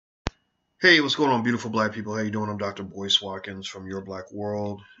Hey, what's going on, beautiful black people? How you doing? I'm Dr. Boyce Watkins from Your Black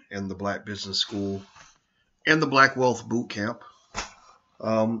World and the Black Business School and the Black Wealth Boot Camp.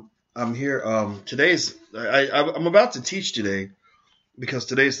 I'm here. I'm about to teach today because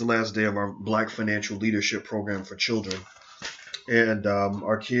today's the last day of our Black Financial Leadership Program for children, and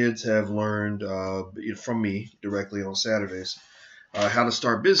our kids have learned from me directly on Saturdays how to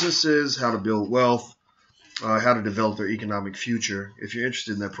start businesses, how to build wealth, how to develop their economic future. If you're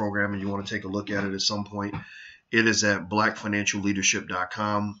interested in that program and you want to take a look at it at some point, it is at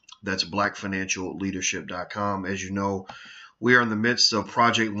blackfinancialleadership.com. That's blackfinancialleadership.com. As you know, we are in the midst of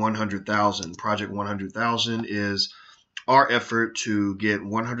Project 100,000. Project 100,000 is our effort to get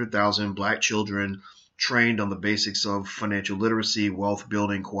 100,000 black children trained on the basics of financial literacy, wealth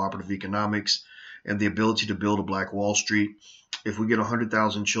building, cooperative economics, and the ability to build a black Wall Street. If we get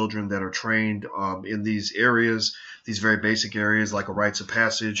 100,000 children that are trained in these areas, these very basic areas like a rites of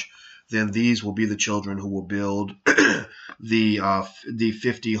passage, then these will be the children who will build the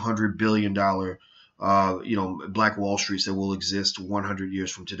 $50-100 billion Black Wall Streets that will exist 100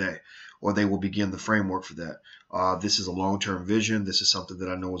 years from today, or they will begin the framework for that. This is a long-term vision. This is something that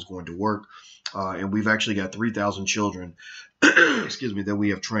I know is going to work. And we've actually got 3,000 children, excuse me, that we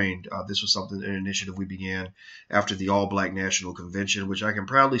have trained. This was an initiative we began after the All Black National Convention, which I can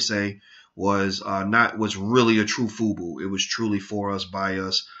proudly say was really a true FUBU. It was truly for us, by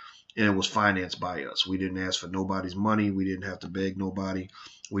us, and it was financed by us. We didn't ask for nobody's money. We didn't have to beg nobody.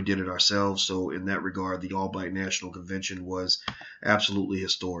 We did it ourselves. So in that regard, the All Black National Convention was absolutely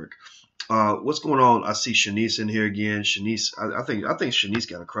historic. What's going on? I see Shanice in here again. Shanice, I think Shanice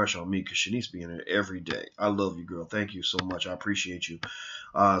got a crush on me because Shanice be in here every day. I love you, girl. Thank you so much. I appreciate you.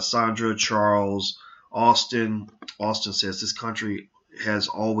 Sandra, Charles, Austin. Austin says this country has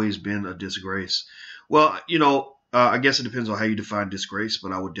always been a disgrace. Well, I guess it depends on how you define disgrace,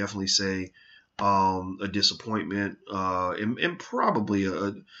 but I would definitely say a disappointment and probably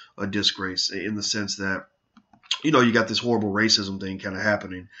a disgrace in the sense that, you got this horrible racism thing kind of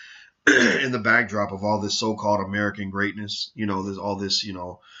happening in the backdrop of all this so-called American greatness. There's all this,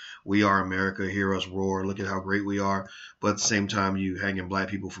 we are America, hear us roar, look at how great we are. But at the same time, you hanging black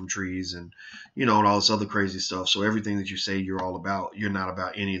people from trees and, and all this other crazy stuff. So everything that you say you're all about, you're not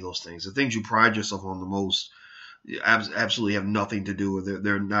about any of those things. The things you pride yourself on the most absolutely have nothing to do with it.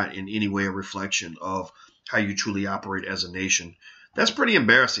 They're not in any way a reflection of how you truly operate as a nation. That's pretty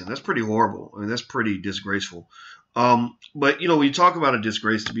embarrassing. That's pretty horrible. I mean, that's pretty disgraceful. But, when you talk about a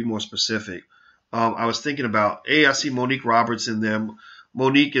disgrace, to be more specific, I was thinking about, I see Monique Roberts in them.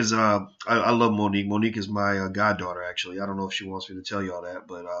 Monique is, I love Monique. Monique is my goddaughter, actually. I don't know if she wants me to tell you all that,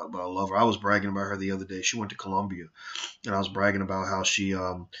 but I love her. I was bragging about her the other day. She went to Columbia, and I was bragging about how she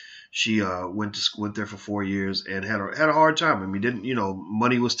went there for 4 years and had a hard time. I mean,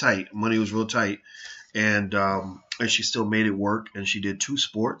 money was tight. Money was real tight. And she still made it work, and she did 2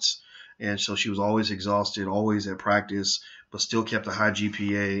 sports. And so she was always exhausted, always at practice, but still kept a high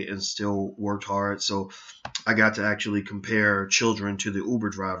GPA and still worked hard. So I got to actually compare children to the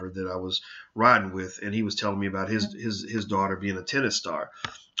Uber driver that I was riding with, and he was telling me about his daughter being a tennis star.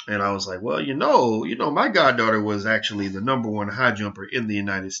 And I was like, well, my goddaughter was actually the #1 high jumper in the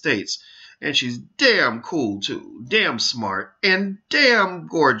United States. And she's damn cool, too. Damn smart and damn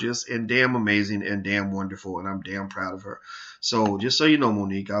gorgeous and damn amazing and damn wonderful. And I'm damn proud of her. So just so you know,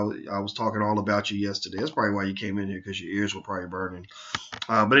 Monique, I was talking all about you yesterday. That's probably why you came in here, because your ears were probably burning.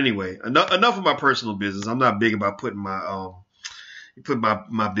 But anyway, enough of my personal business. I'm not big about putting my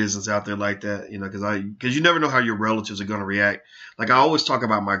business out there like that, because you never know how your relatives are going to react. Like I always talk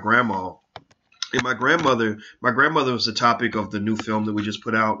about my grandma. And my grandmother was the topic of the new film that we just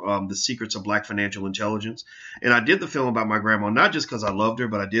put out, The Secrets of Black Financial Intelligence. And I did the film about my grandma, not just because I loved her,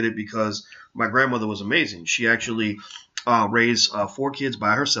 but I did it because my grandmother was amazing. She actually raised 4 kids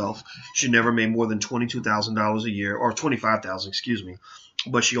by herself. She never made more than $22,000 a year, or $25,000, excuse me.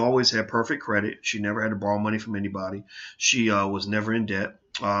 But she always had perfect credit. She never had to borrow money from anybody. She was never in debt.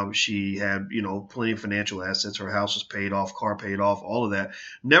 She had, plenty of financial assets. Her house was paid off, car paid off, all of that.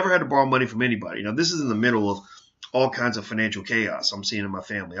 Never had to borrow money from anybody. Now, this is in the middle of all kinds of financial chaos I'm seeing in my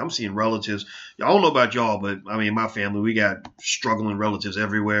family. I'm seeing relatives. I don't know about y'all, but I mean, in my family, we got struggling relatives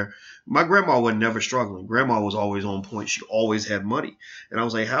everywhere. My grandma was never struggling. Grandma was always on point. She always had money. And I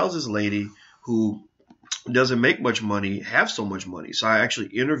was like, how's this lady who doesn't make much money have so much money? So I actually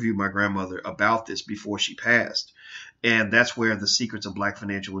interviewed my grandmother about this before she passed. And that's where the secrets of black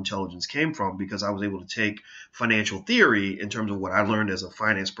financial intelligence came from, because I was able to take financial theory in terms of what I learned as a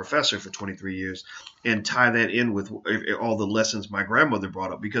finance professor for 23 years and tie that in with all the lessons my grandmother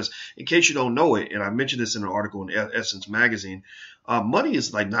brought up. Because in case you don't know it, and I mentioned this in an article in Essence magazine, money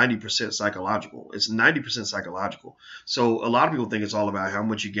is like 90% psychological. It's 90% psychological. So a lot of people think it's all about how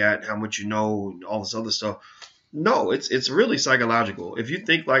much you get, how much you know, and all this other stuff. No, it's really psychological. If you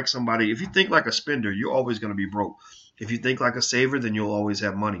think like somebody, if you think like a spender, you're always going to be broke. If you think like a saver, then you'll always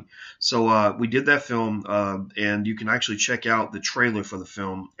have money. So we did that film, and you can actually check out the trailer for the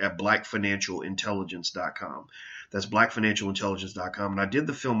film at blackfinancialintelligence.com. That's blackfinancialintelligence.com. And I did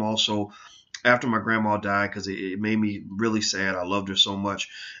the film also after my grandma died, because it made me really sad. I loved her so much.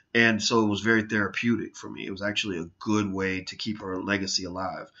 And so it was very therapeutic for me. It was actually a good way to keep her legacy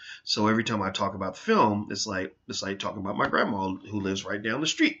alive. So every time I talk about the film, it's like talking about my grandma who lives right down the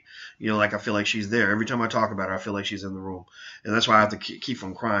street. You know, like I feel like she's there. Every time I talk about her, I feel like she's in the room. And that's why I have to keep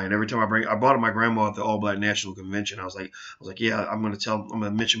from crying. Every time I brought up my grandma at the All Black National Convention. I was like, yeah, I'm going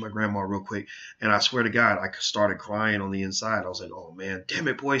to mention my grandma real quick. And I swear to God, I started crying on the inside. I was like, oh man, damn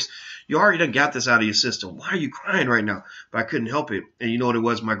it, Boyce. You already done got this out of your system. Why are you crying right now? But I couldn't help it. And you know what it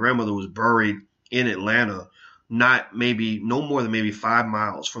was? My grandmother was buried in Atlanta, no more than maybe 5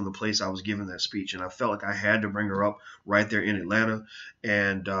 miles from the place I was giving that speech. And I felt like I had to bring her up right there in Atlanta.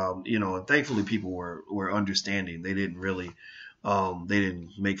 And, and thankfully people were understanding. They didn't really, they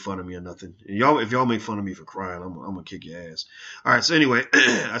didn't make fun of me or nothing. And if y'all make fun of me for crying, I'm going to kick your ass. All right. So anyway,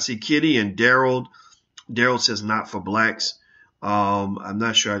 I see Kitty and Daryl. Daryl says not for blacks. I'm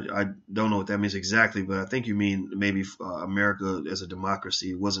not sure. I don't know what that means exactly, but I think you mean maybe America as a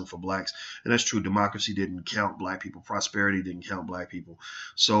democracy wasn't for blacks. And that's true. Democracy didn't count black people. Prosperity didn't count black people.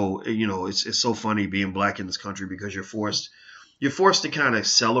 So, it's so funny being black in this country, because you're forced to kind of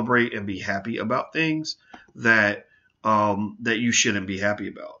celebrate and be happy about things that you shouldn't be happy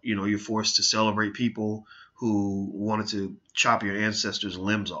about. You're forced to celebrate people who wanted to chop your ancestors'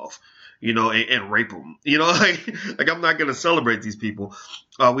 limbs off. And rape them. Like I'm not going to celebrate these people.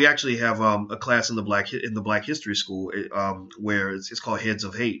 We actually have a class in the Black History School where it's called Heads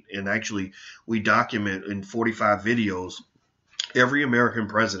of Hate, and actually we document in 45 videos every American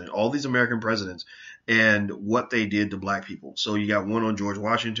president, all these American presidents, and what they did to black people. So you got one on George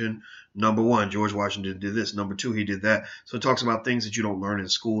Washington. Number one, George Washington did this. Number two, he did that. So it talks about things that you don't learn in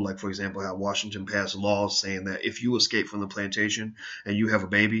school, like, for example, how Washington passed laws saying that if you escape from the plantation and you have a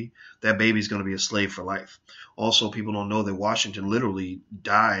baby, that baby's going to be a slave for life. Also, people don't know that Washington literally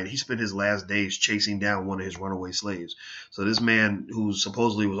died. He spent his last days chasing down one of his runaway slaves. So this man, who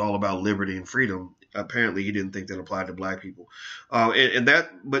supposedly was all about liberty and freedom, apparently he didn't think that applied to black people.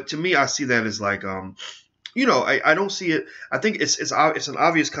 But to me, I see that as like, I don't see it. I think it's an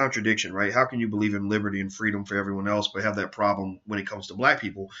obvious contradiction, right? How can you believe in liberty and freedom for everyone else, but have that problem when it comes to black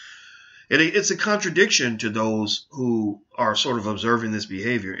people? And it's a contradiction to those who are sort of observing this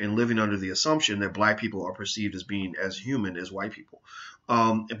behavior and living under the assumption that black people are perceived as being as human as white people.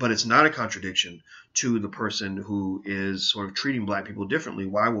 But it's not a contradiction to the person who is sort of treating black people differently.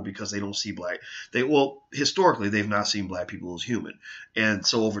 Why? Well, because they don't see historically, they've not seen black people as human. And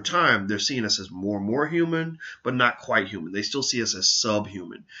so over time, they're seeing us as more and more human, but not quite human. They still see us as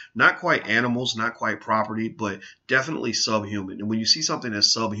subhuman, not quite animals, not quite property, but definitely subhuman. And when you see something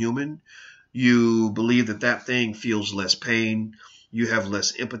as subhuman, you believe that thing feels less pain. You have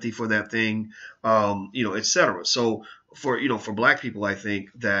less empathy for that thing, et cetera. So for black people, I think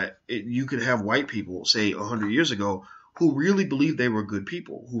that you could have white people, say 100 years ago, who really believed they were good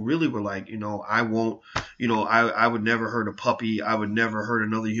people, who really were like, I won't, I would never hurt a puppy. I would never hurt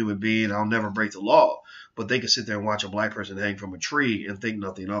another human being. I'll never break the law. But they could sit there and watch a black person hang from a tree and think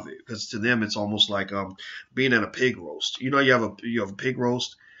nothing of it. Because to them, it's almost like being at a pig roast. You have a pig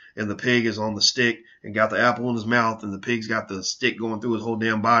roast, and the pig is on the stick and got the apple in his mouth, and the pig's got the stick going through his whole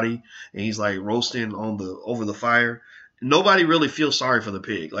damn body, and he's like roasting over the fire. Nobody really feels sorry for the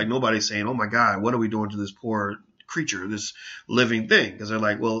pig. Like, nobody's saying, oh my God, what are we doing to this poor creature, this living thing? Because they're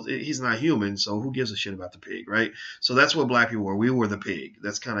like, well, he's not human, so who gives a shit about the pig, right? So that's what black people were. We were the pig.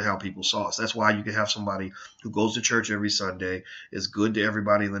 That's kind of how people saw us. That's why you can have somebody who goes to church every Sunday, is good to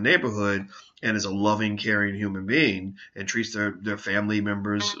everybody in the neighborhood, and is a loving, caring human being, and treats their family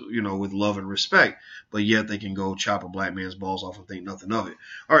members, with love and respect, but yet they can go chop a black man's balls off and think nothing of it.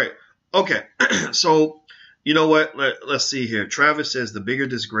 All right. Okay. So, you know what? Let's see here. Travis says the bigger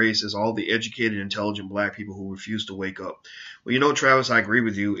disgrace is all the educated, intelligent black people who refuse to wake up. Well, Travis, I agree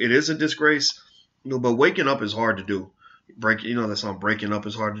with you. It is a disgrace, but waking up is hard to do. That song, breaking up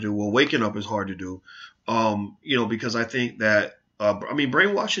is hard to do. Well, waking up is hard to do, because I think that I mean,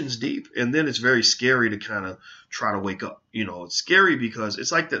 brainwashing's deep, and then it's very scary to kind of try to wake up. It's scary because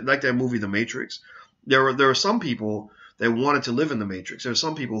it's like that movie, The Matrix. There are some people that wanted to live in the Matrix. There are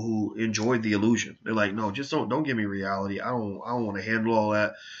some people who enjoyed the illusion. They're like, no, just don't give me reality. I don't want to handle all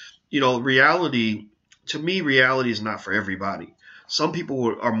that. Reality, to me, reality is not for everybody. Some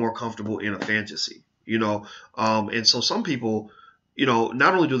people are more comfortable in a fantasy, and so some people,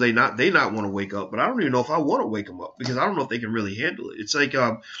 not only do they not want to wake up, but I don't even know if I want to wake them up because I don't know if they can really handle it.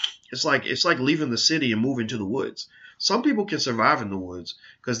 It's like leaving the city and moving to the woods. Some people can survive in the woods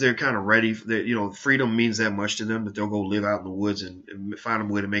because they're kind of ready. Freedom means that much to them that they'll go live out in the woods and find a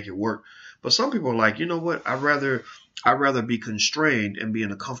way to make it work. But some people are like, you know what? I'd rather be constrained and be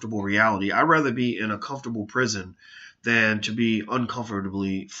in a comfortable reality. I'd rather be in a comfortable prison than to be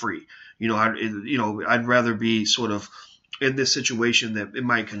uncomfortably free. I'd rather be sort of in this situation that it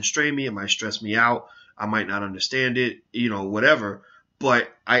might constrain me, it might stress me out, I might not understand it, whatever. But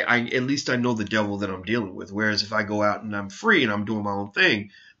I at least I know the devil that I'm dealing with. Whereas if I go out and I'm free and I'm doing my own thing,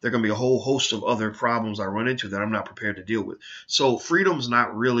 there are going to be a whole host of other problems I run into that I'm not prepared to deal with. So freedom's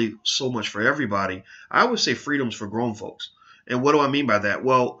not really so much for everybody. I would say freedom's for grown folks. And what do I mean by that?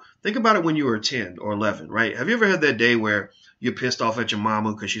 Well, think about it when you were 10 or 11, right? Have you ever had that day where you're pissed off at your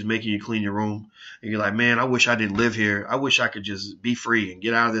mama because she's making you clean your room? And you're like, man, I wish I didn't live here. I wish I could just be free and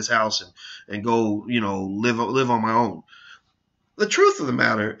get out of this house and go, live on my own. The truth of the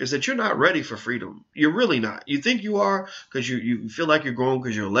matter is that you're not ready for freedom. You're really not. You think you are because you feel like you're grown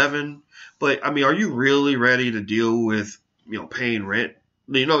because you're 11. But, I mean, are you really ready to deal with, paying rent?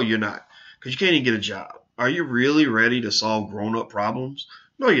 You're not, because you can't even get a job. Are you really ready to solve grown-up problems?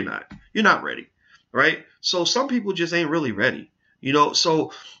 No, you're not. You're not ready, right? So some people just ain't really ready.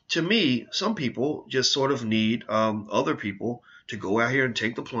 So to me, some people just sort of need other people to go out here and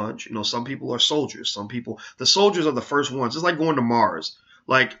take the plunge. Some people are soldiers. The soldiers are the first ones. It's like going to Mars.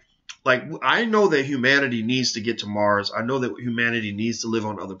 Like I know that humanity needs to get to Mars. I know that humanity needs to live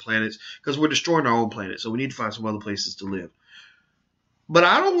on other planets because we're destroying our own planet. So we need to find some other places to live. But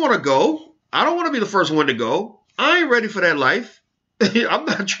I don't want to go. I don't want to be the first one to go. I ain't ready for that life. I'm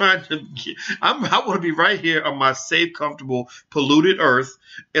not trying to I want to be right here on my safe, comfortable, polluted Earth,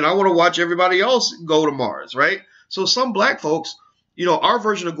 and I want to watch everybody else go to Mars, right? So some black folks, our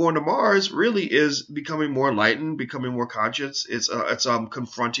version of going to Mars really is becoming more enlightened, becoming more conscious. It's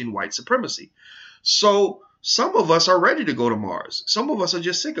confronting white supremacy. So some of us are ready to go to Mars. Some of us are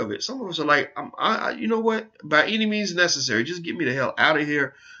just sick of it. Some of us are like, you know what? By any means necessary, just get me the hell out of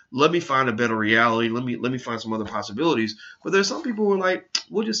here. Let me find a better reality. Let me find some other possibilities. But there's some people who are like,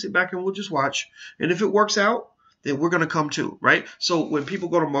 we'll just sit back and we'll just watch. And if it works out, then we're going to come too, right? So when people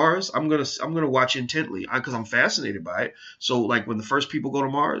go to Mars, I'm going to watch intently because I'm fascinated by it. So like when the first people go to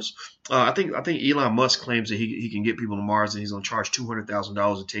Mars, I think Elon Musk claims that he can get people to Mars and he's going to charge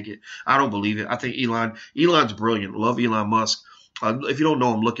 $200,000 a ticket. I don't believe it. I think Elon's brilliant. Love Elon Musk. If you don't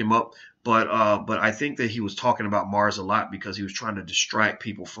know him, look him up. But I think that he was talking about Mars a lot because he was trying to distract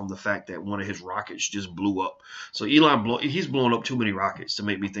people from the fact that one of his rockets just blew up. So he's blown up too many rockets to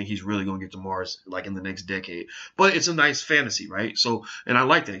make me think he's really going to get to Mars like in the next decade. But it's a nice fantasy, right? So, and I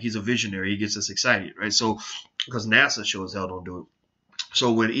like that. He's a visionary. He gets us excited, right? So, because NASA sure as hell don't do it.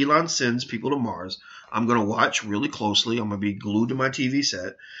 So when Elon sends people to Mars, I'm going to watch really closely. I'm going to be glued to my TV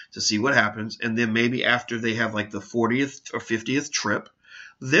set to see what happens. And then maybe after they have like the 40th or 50th trip,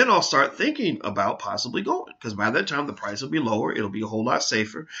 then I'll start thinking about possibly going because by that time the price will be lower. It'll be a whole lot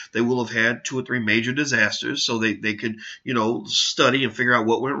safer. They will have had 2 or 3 major disasters so they could, study and figure out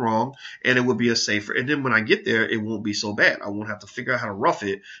what went wrong, and it would be a safer. And then when I get there, it won't be so bad. I won't have to figure out how to rough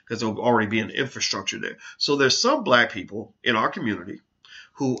it because there will already be an infrastructure there. So there's some black people in our community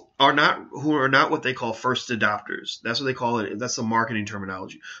who are not what they call first adopters. That's what they call it. That's the marketing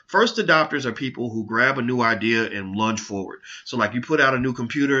terminology. First adopters are people who grab a new idea and lunge forward. So like you put out a new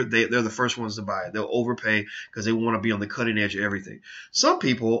computer, they're the first ones to buy it. They'll overpay because they want to be on the cutting edge of everything. Some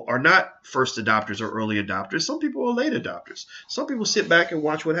people are not first adopters or early adopters. Some people are late adopters. Some people sit back and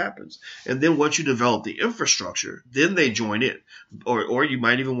watch what happens. And then once you develop the infrastructure, then they join in. Or you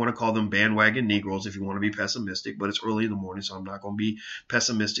might even want to call them bandwagon Negroes if you want to be pessimistic, but it's early in the morning, so I'm not going to be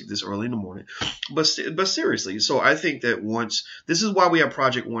pessimistic this early in the morning. But seriously, so I think that this is why we have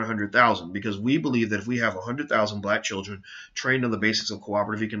Project 100,000, because we believe that if we have 100,000 black children trained on the basics of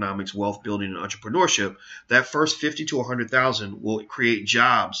cooperative economics, wealth building, and entrepreneurship, that first 50 to 100,000 will create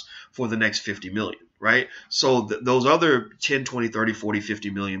jobs for the next 50 million, right? So those other 10, 20, 30, 40, 50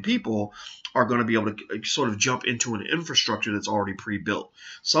 million people are going to be able to sort of jump into an infrastructure that's already pre-built.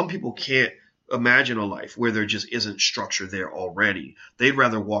 Some people can't imagine a life where there just isn't structure there already. They'd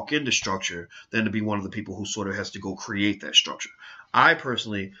rather walk into structure than to be one of the people who sort of has to go create that structure. I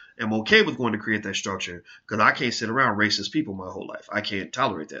personally am okay with going to create that structure because I can't sit around racist people my whole life. I can't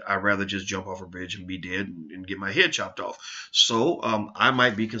tolerate that. I'd rather just jump off a bridge and be dead and get my head chopped off. So I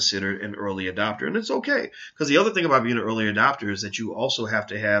might be considered an early adopter, and it's okay. Because the other thing about being an early adopter is that you also have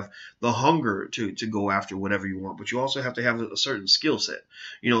to have the hunger to go after whatever you want, but you also have to have a certain skill set.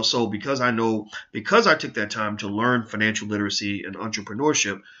 So because I took that time to learn financial literacy and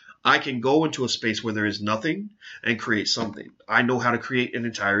entrepreneurship, I can go into a space where there is nothing and create something. I know how to create an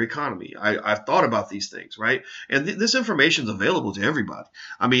entire economy. I've thought about these things, right? And this information is available to everybody.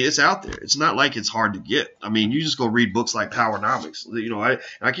 I mean, it's out there. It's not like it's hard to get. I mean, you just go read books like Powernomics.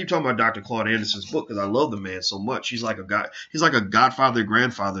 I keep talking about Dr. Claude Anderson's book because I love the man so much. He's like a godfather,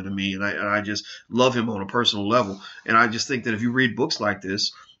 grandfather to me, and I just love him on a personal level. And I just think that if you read books like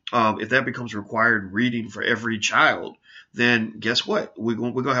this, if that becomes required reading for every child, then guess what? We're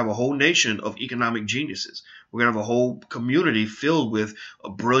going to have a whole nation of economic geniuses. We're going to have a whole community filled with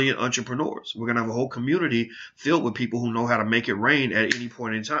brilliant entrepreneurs. We're going to have a whole community filled with people who know how to make it rain at any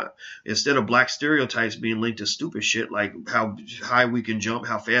point in time. Instead of black stereotypes being linked to stupid shit like how high we can jump,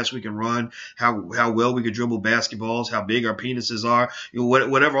 how fast we can run, how well we can dribble basketballs, how big our penises are,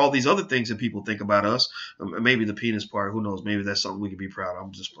 whatever all these other things that people think about us. Maybe the penis part, who knows? Maybe that's something we can be proud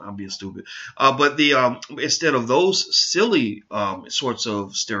of. I'm being stupid. But instead of those silly sorts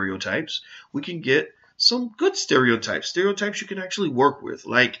of stereotypes, we can get some good stereotypes you can actually work with.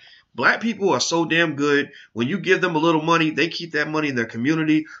 Like, black people are so damn good. When you give them a little money, they keep that money in their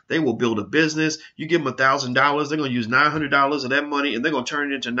community. They will build a business. You give them $1,000, they're going to use $900 of that money, and they're going to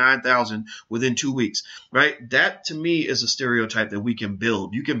turn it into $9,000 within 2 weeks, right? That, to me, is a stereotype that we can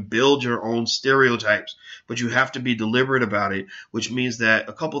build. You can build your own stereotypes, but you have to be deliberate about it, which means that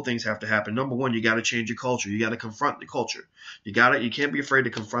a couple things have to happen. Number one, you got to change your culture. You got to confront the culture. You can't be afraid to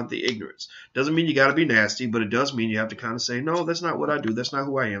confront the ignorance. Doesn't mean you got to be nasty, but it does mean you have to kind of say, no, that's not what I do. That's not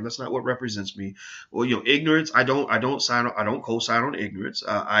who I am. That's not what represents me. Well, ignorance. I don't co-sign on ignorance.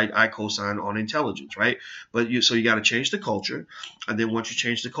 I co-sign on intelligence, right? So you got to change the culture, and then once you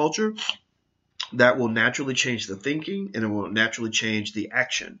change the culture, that will naturally change the thinking, and it will naturally change the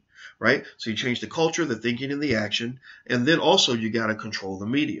action. Right? So you change the culture, the thinking, and the action. And then also you got to control the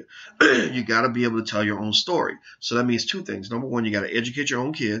media. You got to be able to tell your own story. So that means two things. Number one, you got to educate your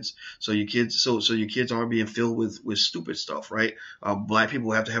own kids. So your kids aren't being filled with stupid stuff, right? Black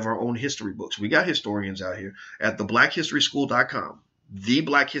people have to have our own history books. We got historians out here at theblackhistoryschool.com.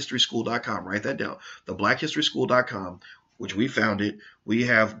 Theblackhistoryschool.com. Write that down. Theblackhistoryschool.com. Which we founded. We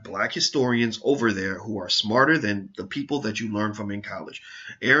have black historians over there who are smarter than the people that you learn from in college.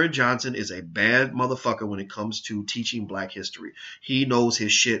 Aaron Johnson is a bad motherfucker when it comes to teaching black history. He knows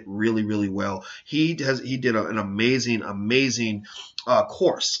his shit really, really well. He did an amazing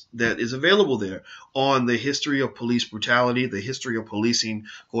course that is available there on the history of police brutality, the history of policing,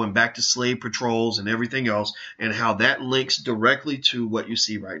 going back to slave patrols and everything else, and how that links directly to what you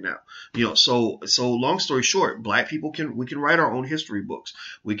see right now. So long story short, black people we can write our own history books.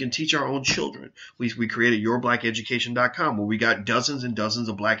 We can teach our own children. We created yourbblackeducation.com, where we got dozens and dozens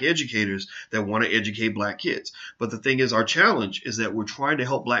of black educators that want to educate black kids. But the thing is, our challenge is that we're trying to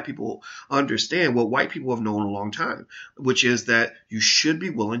help black people understand what white people have known a long time, which is that you should be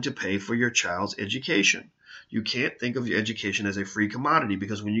willing to pay for your child's education. You can't think of your education as a free commodity,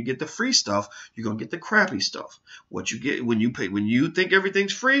 because when you get the free stuff, you're going to get the crappy stuff. What you get when you think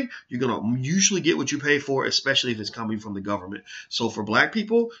everything's free, you're going to usually get what you pay for, especially if it's coming from the government. So for black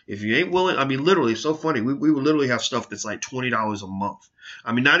people, if you ain't willing, I mean, literally, it's so funny. We would literally have stuff that's like $20 a month.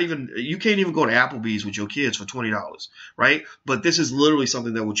 I mean, you can't even go to Applebee's with your kids for $20, right? But this is literally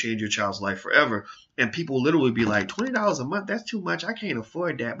something that will change your child's life forever. And people literally be like, $20 a month, that's too much. I can't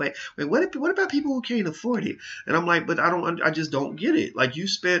afford that. But what about people who can't afford it? And I'm like, but I just don't get it. Like, you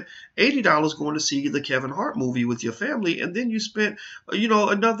spent $80 going to see the Kevin Hart movie with your family, and then you spent,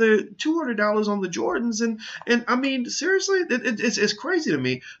 another $200 on the Jordans. And I mean, seriously, it's crazy to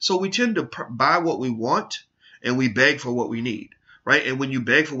me. So we tend to buy what we want, and we beg for what we need. Right. And when you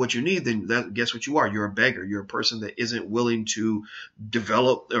beg for what you need, then guess what you are? You're a beggar. You're a person that isn't willing to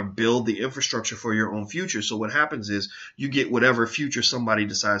develop or build the infrastructure for your own future. So what happens is you get whatever future somebody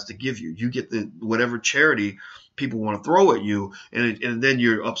decides to give you. You get whatever charity people want to throw at you. And then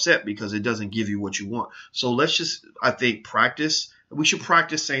you're upset because it doesn't give you what you want. So let's just, I think, practice. We should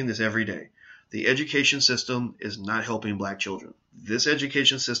practice saying this every day. the education system is not helping black children. This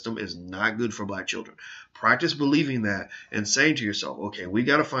education system is not good for black children. Practice believing that and saying to yourself, okay, we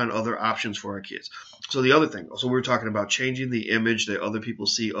got to find other options for our kids. So the other thing, so we're talking about changing the image that other people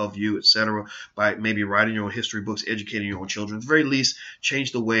see of you, etc., by maybe writing your own history books, educating your own children. At the very least,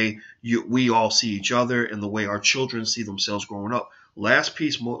 change the way we all see each other and the way our children see themselves growing up. Last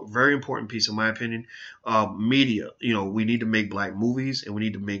piece, very important piece in my opinion, media. We need to make black movies and we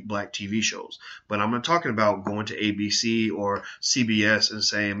need to make black TV shows. But I'm not talking about going to ABC or CBS and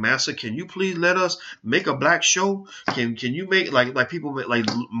saying, Massa, can you please let us make a black show? Can you make like people like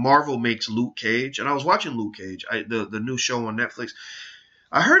Marvel makes Luke Cage? And I was watching Luke Cage, the new show on Netflix.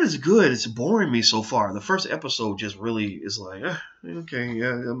 I heard it's good. It's boring me so far. The first episode just really is like, okay,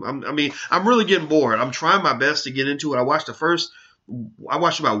 yeah. I'm really getting bored. I'm trying my best to get into it. I watched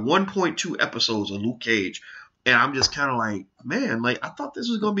about 1.2 episodes of Luke Cage, and I'm just kind of like, man, like I thought this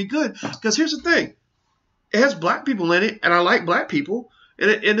was going to be good. Because here's the thing. It has black people in it, and I like black people, and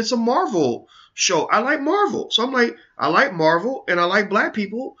it's a Marvel show. I like Marvel. So I'm like, I like Marvel, and I like black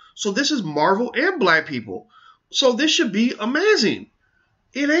people, so this is Marvel and black people. So this should be amazing.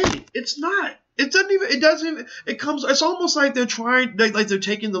 It ain't. It's not. It doesn't even, it's almost like they're they're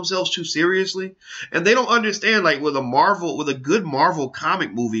taking themselves too seriously, and they don't understand, like with a good Marvel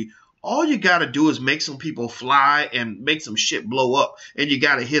comic movie, all you got to do is make some people fly and make some shit blow up, and you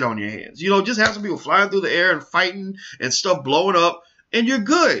got a hit on your hands. Just have some people flying through the air and fighting and stuff blowing up, and you're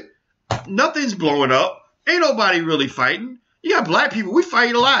good. Nothing's blowing up. Ain't nobody really fighting. You got black people. We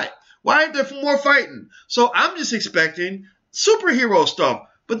fight a lot. Why ain't there more fighting? So I'm just expecting superhero stuff.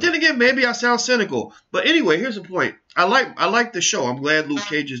 But then again, maybe I sound cynical. But anyway, here's the point. I like the show. I'm glad Luke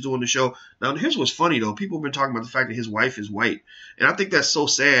Cage is doing the show. Now, here's what's funny, though. People have been talking about the fact that his wife is white. And I think that's so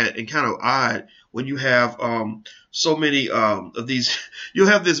sad and kind of odd when you have so many of these. You'll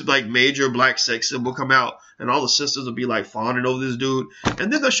have this, like, major black sex symbol come out, and all the sisters will be, like, fawning over this dude.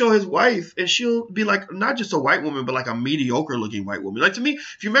 And then they'll show his wife, and she'll be, like, not just a white woman, but, like, a mediocre-looking white woman. Like, to me,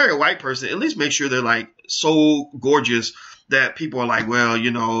 if you marry a white person, at least make sure they're, like, so gorgeous that people are like, well,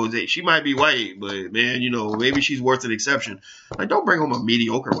 she might be white, but man, maybe she's worth an exception. Like, don't bring home a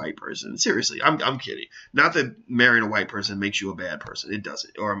mediocre white person. Seriously, I'm kidding. Not that marrying a white person makes you a bad person. It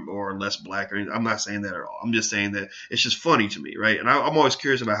doesn't, or less black. Or anything. I'm not saying that at all. I'm just saying that it's just funny to me, right? And I'm always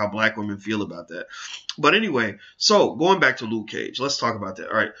curious about how black women feel about that. But anyway, so going back to Luke Cage, let's talk about that.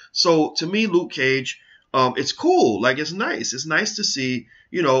 All right. So to me, Luke Cage, it's cool. Like, it's nice. It's nice to see,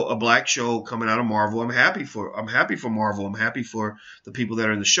 a black show coming out of Marvel. I'm happy for Marvel. I'm happy for the people that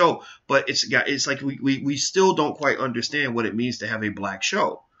are in the show. But it's like we still don't quite understand what it means to have a black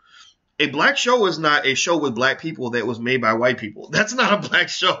show. A black show is not a show with black people that was made by white people. That's not a black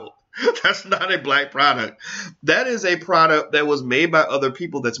show. That's not a black product. That is a product that was made by other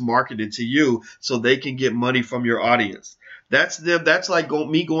people that's marketed to you so they can get money from your audience. That's like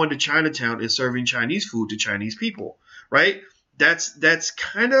me going to Chinatown and serving Chinese food to Chinese people, right? That's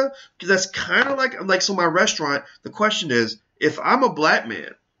kind of like so my restaurant. The question is, if I'm a black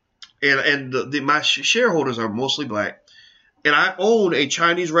man and my shareholders are mostly black, and I own a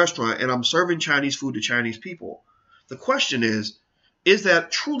Chinese restaurant and I'm serving Chinese food to Chinese people, the question is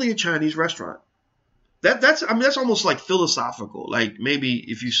that truly a Chinese restaurant? That's almost like philosophical. Like,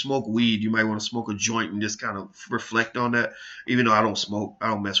 maybe if you smoke weed, you might want to smoke a joint and just kind of reflect on that. Even though I don't smoke, I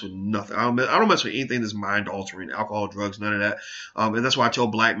don't mess with nothing. I don't mess with anything that's mind altering, alcohol, drugs, none of that. And that's why I tell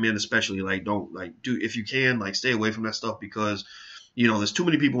black men especially, like, don't, like, do, if you can, like, stay away from that stuff, because there's too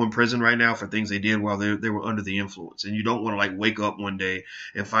many people in prison right now for things they did while they were under the influence. And you don't want to, like, wake up one day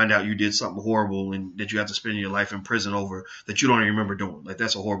and find out you did something horrible and that you have to spend your life in prison over that you don't even remember doing. Like,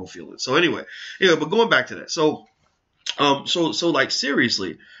 that's a horrible feeling. So anyway, but going back to that. So like,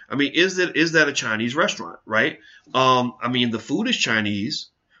 seriously, I mean, is that a Chinese restaurant, right? I mean, the food is Chinese.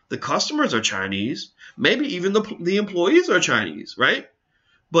 The customers are Chinese. Maybe even the employees are Chinese, right?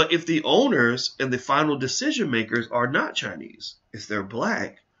 But if the owners and the final decision makers are not Chinese, if they're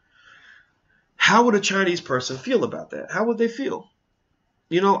black, how would a Chinese person feel about that? How would they feel?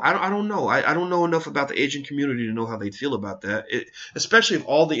 I don't know. I don't know enough about the Asian community to know how they'd feel about that, especially if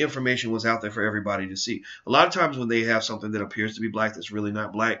all the information was out there for everybody to see. A lot of times when they have something that appears to be black that's really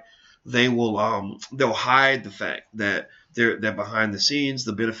not black, they'll hide the fact that they're behind the scenes,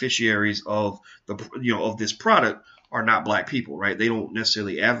 the beneficiaries of of this product are not black people, right? They don't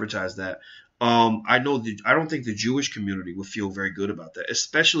necessarily advertise that. I don't think the Jewish community would feel very good about that,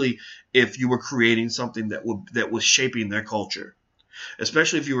 especially if you were creating something that was shaping their culture,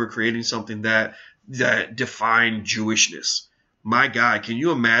 especially if you were creating something that defined Jewishness. My God, can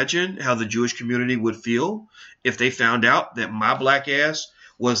you imagine how the Jewish community would feel if they found out that my black ass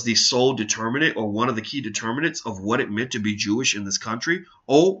was the sole determinant or one of the key determinants of what it meant to be Jewish in this country?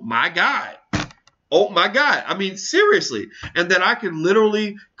 Oh my God. Oh my God. I mean, seriously. And that I could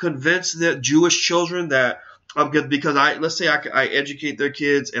literally convince the Jewish children that because let's say I educate their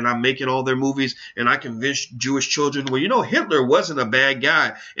kids and I'm making all their movies and I convince Jewish children, well, you know, Hitler wasn't a bad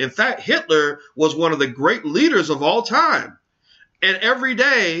guy. In fact, Hitler was one of the great leaders of all time. And every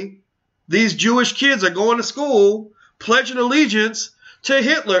day, these Jewish kids are going to school, pledging allegiance to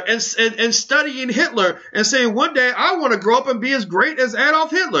Hitler and studying Hitler and saying, one day I want to grow up and be as great as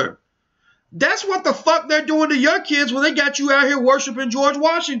Adolf Hitler. That's what the fuck they're doing to your kids when they got you out here worshiping George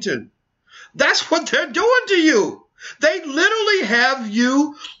Washington. That's what they're doing to you. They literally have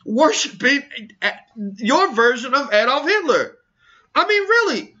you worshiping your version of Adolf Hitler. I mean,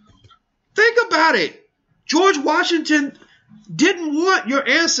 really, think about it. George Washington didn't want your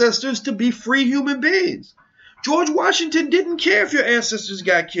ancestors to be free human beings. George Washington didn't care if your ancestors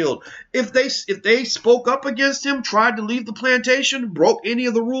got killed. If they spoke up against him, tried to leave the plantation, broke any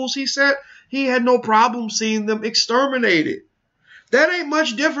of the rules he set, he had no problem seeing them exterminated. That ain't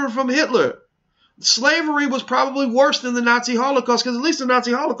much different from Hitler. Slavery was probably worse than the Nazi Holocaust, because at least the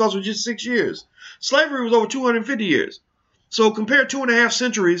Nazi Holocaust was just 6 years. Slavery was over 250 years. So compare 2.5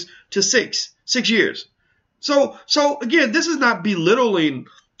 centuries to six years. So again, this is not belittling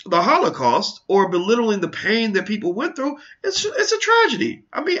the Holocaust or belittling the pain that people went through. It's a tragedy.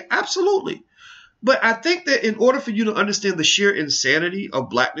 I mean, absolutely. But I think that in order for you to understand the sheer insanity of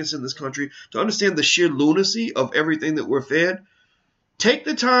blackness in this country, to understand the sheer lunacy of everything that we're fed, take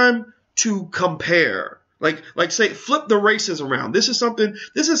the time to compare. Like say, flip the races around. This is something,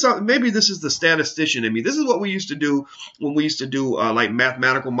 maybe this is the statistician in me. This is what we used to do when we used to do like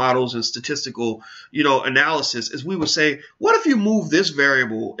mathematical models and statistical, analysis, is we would say, what if you move this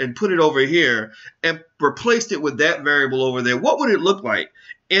variable and put it over here and replaced it with that variable over there? What would it look like?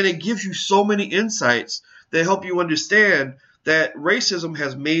 And it gives you so many insights that help you understand that racism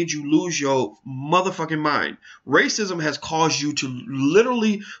has made you lose your motherfucking mind. Racism has caused you to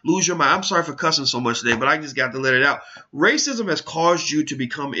literally lose your mind. I'm sorry for cussing so much today, but I just got to let it out. Racism has caused you to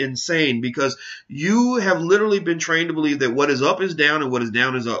become insane because you have literally been trained to believe that what is up is down and what is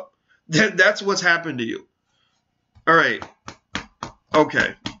down is up. That's what's happened to you. All right.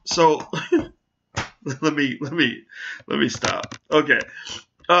 Okay. So let me stop. Okay.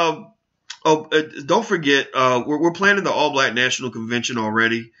 Don't forget, we're planning the All Black National Convention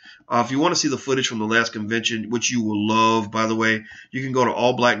already. If you want to see the footage from the last convention, which you will love, by the way, you can go to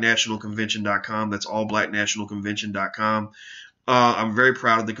allblacknationalconvention.com. That's allblacknationalconvention.com. I'm very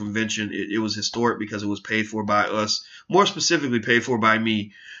proud of the convention. It was historic because it was paid for by us, more specifically paid for by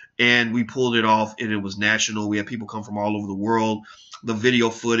me. And we pulled it off, and it was national. We had people come from all over the world. The video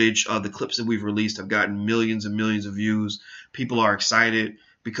footage, the clips that we've released have gotten millions and millions of views. People are excited.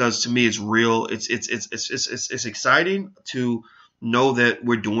 Because to me, it's real. It's exciting to know that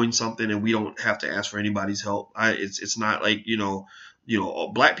we're doing something and we don't have to ask for anybody's help. It's not like,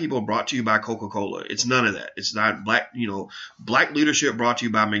 black people brought to you by Coca-Cola. It's none of that. It's not black leadership brought to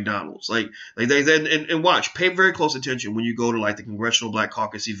you by McDonald's. And watch, pay very close attention when you go to like the Congressional Black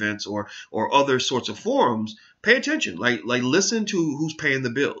Caucus events or other sorts of forums. Pay attention, like listen to who's paying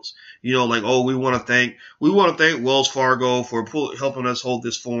the bills. We want to thank Wells Fargo for helping us hold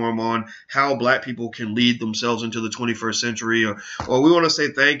this forum on how black people can lead themselves into the 21st century, or we want to say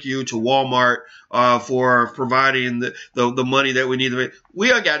thank you to Walmart for providing the money that we need to make.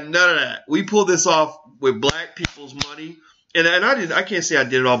 We ain't got none of that. We pulled this off with black people's money. And I can't say I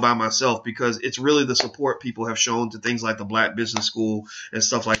did it all by myself, because it's really the support people have shown to things like the Black Business School and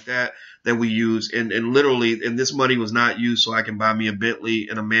stuff like that we use. And literally, and this money was not used so I can buy me a Bentley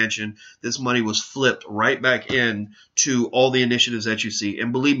and a mansion. This money was flipped right back in to all the initiatives that you see.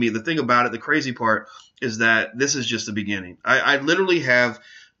 And believe me, the thing about it, the crazy part is that this is just the beginning. I literally have $1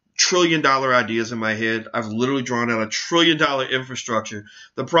 trillion ideas in my head. I've literally drawn out $1 trillion infrastructure.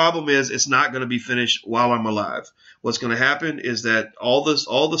 The problem is it's not going to be finished while I'm alive. What's going to happen is that all the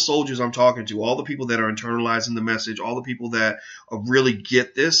soldiers I'm talking to, all the people that are internalizing the message, all the people that really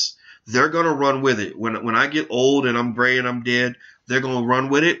get this, they're going to run with it. When I get old and I'm gray and I'm dead, they're going to run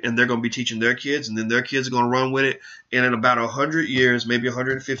with it, and they're going to be teaching their kids, and then their kids are going to run with it. And in about 100 years, maybe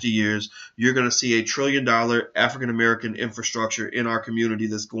 150 years, you're going to see $1 trillion African-American infrastructure in our community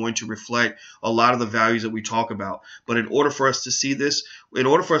that's going to reflect a lot of the values that we talk about. But in order for us to see this, in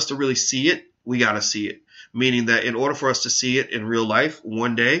order for us to really see it, we got to see it. Meaning that in order for us to see it in real life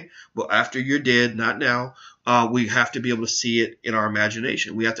one day, but after you're dead, not now, We have to be able to see it in our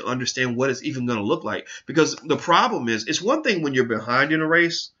imagination. We have to understand what it's even going to look like. Because the problem is, it's one thing when you're behind in a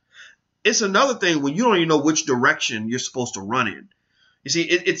race. It's another thing when you don't even know which direction you're supposed to run in. You see,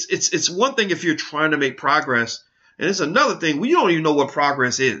 it's one thing if you're trying to make progress, and it's another thing when you don't even know what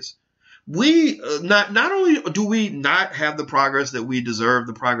progress is. We not only do we not have the progress that we deserve,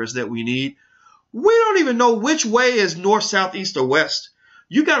 the progress that we need, we don't even know which way is north, south, east, or west.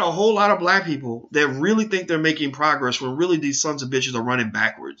 You got a whole lot of black people that really think they're making progress when really these sons of bitches are running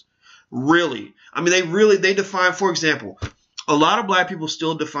backwards. Really. I mean, they define, for example, a lot of black people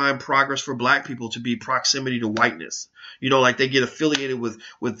still define progress for black people to be proximity to whiteness. You know, like they get affiliated with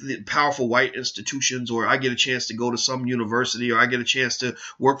the powerful white institutions, or I get a chance to go to some university, or I get a chance to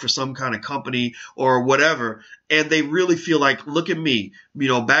work for some kind of company or whatever. And they really feel like, look at me, you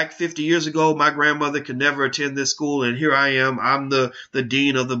know, back 50 years ago, my grandmother could never attend this school. And here I am. I'm the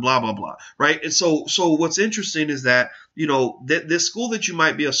dean of the blah, blah, blah. Right. And so what's interesting is that, you know, this school that you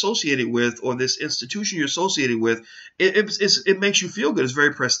might be associated with, or this institution you're associated with, it makes you feel good. It's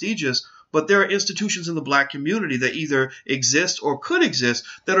very prestigious. But there are institutions in the black community that either exist or could exist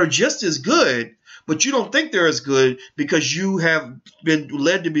that are just as good, but you don't think they're as good because you have been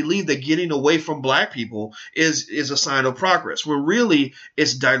led to believe that getting away from black people is a sign of progress, when really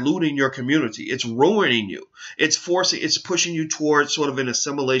it's diluting your community. It's ruining you. It's pushing you towards sort of an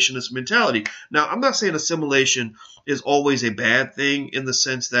assimilationist mentality. Now, I'm not saying assimilation is always a bad thing in the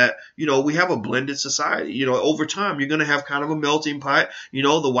sense that, you know, we have a blended society. You know, over time, you're going to have kind of a melting pot. You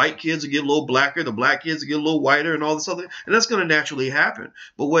know, the white kids will get a little blacker, the black kids will get a little whiter, and all this other, and that's going to naturally happen.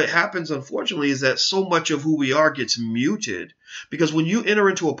 But what happens, unfortunately, is that so much of who we are gets muted. Because when you enter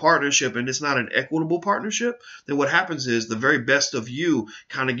into a partnership and it's not an equitable partnership, then what happens is the very best of you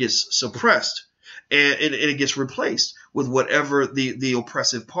kind of gets suppressed. And it gets replaced with whatever the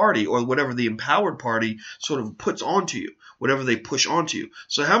oppressive party or whatever the empowered party sort of puts onto you, whatever they push onto you.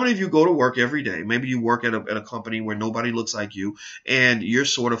 So how many of you go to work every day? Maybe you work at a company where nobody looks like you, and you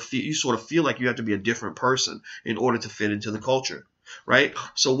sort of feel like you have to be a different person in order to fit into the culture. Right?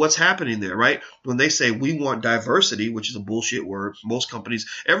 So what's happening there, right? When they say we want diversity, which is a bullshit word, most companies,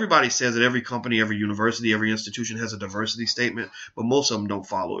 everybody says that every company, every university, every institution has a diversity statement, but most of them don't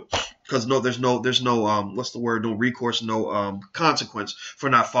follow it. Because there's no what's the word? No recourse, no consequence for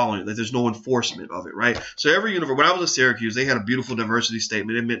not following it. There's no enforcement of it, right? So every university, when I was at Syracuse, they had a beautiful diversity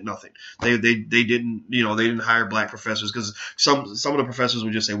statement. It meant nothing. They didn't hire black professors because some of the professors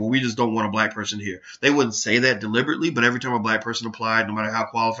would just say, well, we just don't want a black person here. They wouldn't say that deliberately, but every time a black person applied, no matter how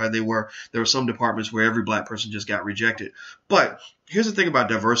qualified they were, there were some departments where every black person just got rejected. But here's the thing about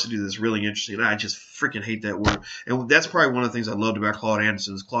diversity that's really interesting. And I just freaking hate that word. And that's probably one of the things I loved about Claude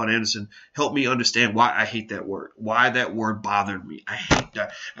Anderson is Claude Anderson helped me understand why I hate that word, why that word bothered me. I hate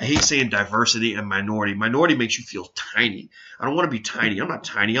that. I hate saying diversity and minority. Minority makes you feel tiny. I don't want to be tiny. I'm not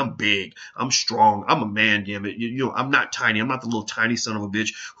tiny. I'm big. I'm strong. I'm a man, damn it. You know, I'm not tiny. I'm not the little tiny son of a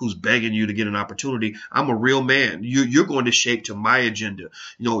bitch who's begging you to get an opportunity. I'm a real man. You're going to shape to my agenda.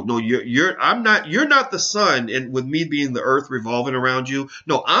 No, you're not the sun, and with me being the earth revolving around you.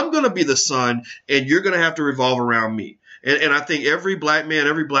 No, I'm going to be the sun, and you're going to have to revolve around me. And I think every black man,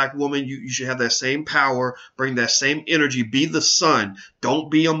 every black woman, you should have that same power, bring that same energy, be the sun. Don't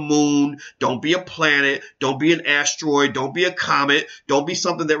be a moon. Don't be a planet. Don't be an asteroid. Don't be a comet. Don't be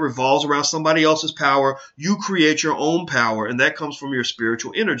something that revolves around somebody else's power. You create your own power, and that comes from your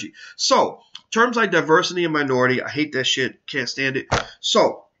spiritual energy. So terms like diversity and minority, I hate that shit. Can't stand it.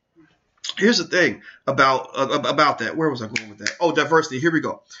 So here's the thing about that. Where was I going with that? Oh, diversity. Here we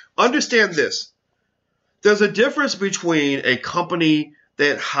go. Understand this. There's a difference between a company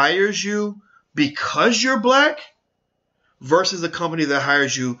that hires you because you're black versus a company that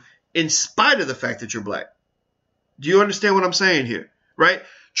hires you in spite of the fact that you're black. Do you understand what I'm saying here? Right?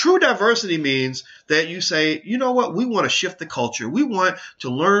 True diversity means that you say, you know what, we want to shift the culture. We want to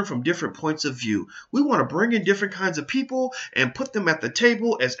learn from different points of view. We want to bring in different kinds of people and put them at the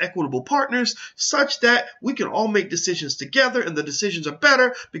table as equitable partners such that we can all make decisions together, and the decisions are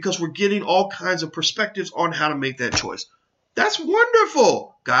better because we're getting all kinds of perspectives on how to make that choice. That's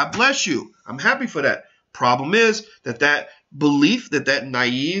wonderful. God bless you. I'm happy for that. Problem is that belief, that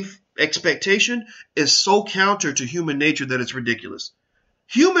naive expectation is so counter to human nature that it's ridiculous.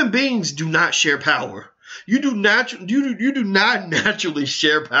 Human beings do not share power. You do not naturally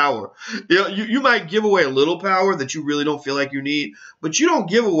share power. You might give away a little power that you really don't feel like you need, but you don't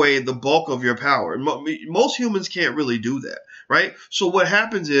give away the bulk of your power. Most humans can't really do that, right? So what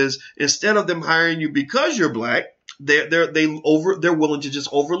happens is, instead of them hiring you because you're black, they're willing to just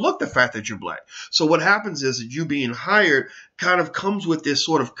overlook the fact that you're black. So what happens is that you being hired kind of comes with this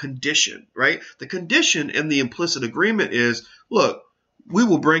sort of condition, right? The condition and the implicit agreement is, look, we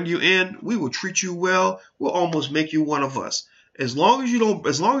will bring you in, we will treat you well, we'll almost make you one of us. As long as you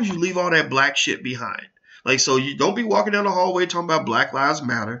leave all that black shit behind. Like, so you don't be walking down the hallway talking about Black Lives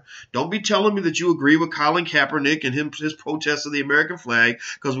Matter. Don't be telling me that you agree with Colin Kaepernick and his protest of the American flag,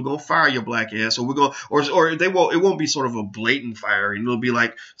 because we're gonna fire your black ass, or we're gonna, or they won't. It won't be sort of a blatant firing. It'll be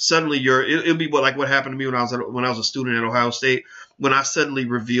like suddenly it'll be like what happened to me when I was a student at Ohio State, when I suddenly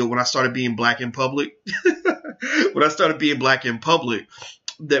revealed, when I started being black in public,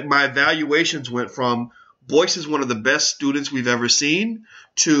 that my evaluations went from Boyce is one of the best students we've ever seen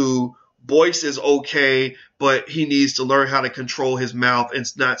to Boyce is okay, but he needs to learn how to control his mouth and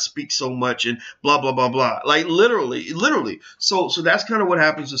not speak so much and blah, blah, blah, blah. Like literally. So that's kind of what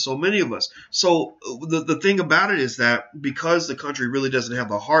happens to so many of us. So the thing about it is that because the country really doesn't have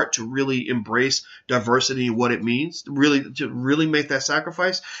the heart to really embrace diversity and what it means, to really make that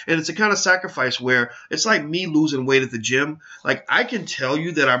sacrifice. And it's a kind of sacrifice where it's like me losing weight at the gym. Like, I can tell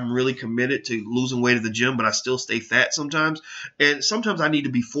you that I'm really committed to losing weight at the gym, but I still stay fat sometimes. And sometimes I need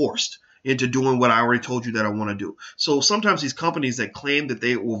to be forced into doing what I already told you that I want to do. So sometimes these companies that claim that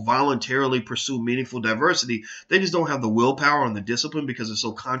they will voluntarily pursue meaningful diversity, they just don't have the willpower and the discipline, because it's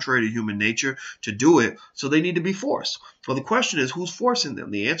so contrary to human nature to do it. So they need to be forced. Well, the question is, who's forcing them?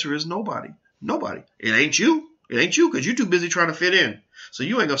 The answer is nobody. Nobody. It ain't you. It ain't you, because you're too busy trying to fit in. So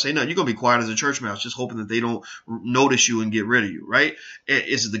you ain't going to say nothing. You're going to be quiet as a church mouse, just hoping that they don't notice you and get rid of you, right?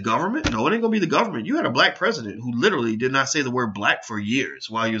 Is it the government? No, it ain't going to be the government. You had a black president who literally did not say the word black for years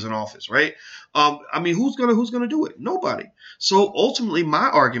while he was in office, right? I mean, who's going to do it? Nobody. So ultimately, my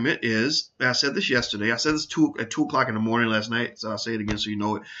argument is, and I said this yesterday, I said this at 2 o'clock in the morning last night, so I'll say it again so you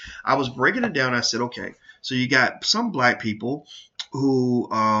know it. I was breaking it down. I said, okay, so you got some black people who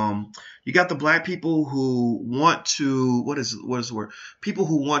you got the black people who want to, what is the word? People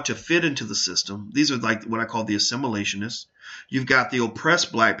who want to fit into the system. These are like what I call the assimilationists. You've got the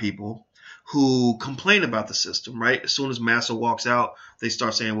oppressed black people who complain about the system, right? As soon as Massa walks out, they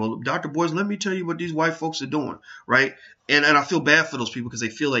start saying, well, Dr. Boyce, let me tell you what these white folks are doing, right? And I feel bad for those people, because they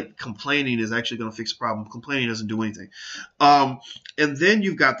feel like complaining is actually going to fix the problem. Complaining doesn't do anything. And then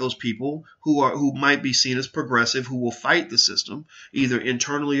you've got those people who might be seen as progressive, who will fight the system, either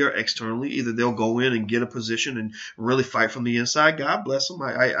internally or externally. Either they'll go in and get a position and really fight from the inside. God bless them.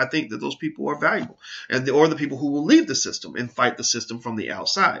 I think that those people are valuable. Or the people who will leave the system and fight the system from the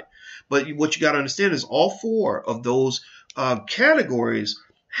outside. But what you got to understand is all four of those categories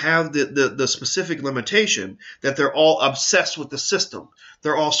have the specific limitation that they're all obsessed with the system.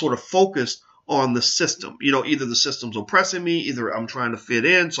 They're all sort of focused on the system. You know, either the system's oppressing me, either I'm trying to fit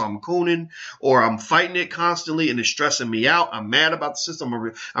in, so I'm cooning, or I'm fighting it constantly and it's stressing me out. I'm mad about the system.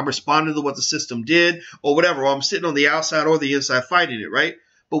 I'm responding to what the system did, or whatever. Or I'm sitting on the outside or the inside fighting it, right?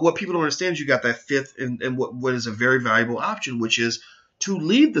 But what people don't understand is you got that fifth and what is a very valuable option, which is to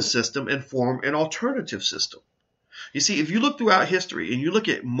leave the system and form an alternative system. You see, if you look throughout history and you look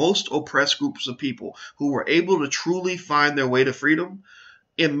at most oppressed groups of people who were able to truly find their way to freedom,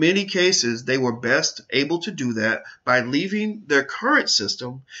 in many cases, they were best able to do that by leaving their current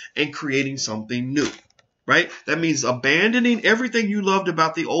system and creating something new, right? That means abandoning everything you loved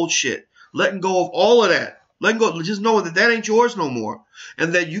about the old shit, letting go of all of that. Letting go, just knowing that ain't yours no more,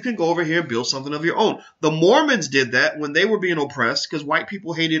 and that you can go over here and build something of your own. The Mormons did that when they were being oppressed, because white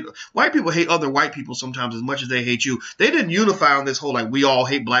people hate other white people sometimes as much as they hate you. They didn't unify on this whole like we all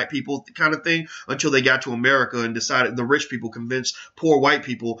hate black people kind of thing until they got to America and decided the rich people convinced poor white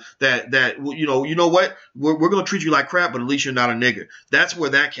people that you know what, we're going to treat you like crap, but at least you're not a nigger. That's where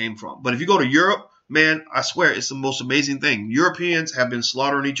that came from. But if you go to Europe, man, I swear it's the most amazing thing. Europeans have been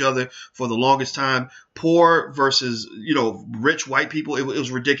slaughtering each other for the longest time. Poor versus, rich white people. It was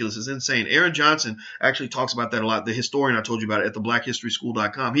ridiculous. It's insane. Aaron Johnson actually talks about that a lot. The historian I told you about it at the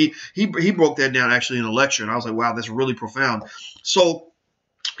blackhistoryschool.com. He broke that down actually in a lecture, and I was like, wow, that's really profound. So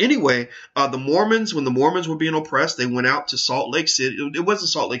anyway, when the Mormons were being oppressed, they went out to Salt Lake City. It wasn't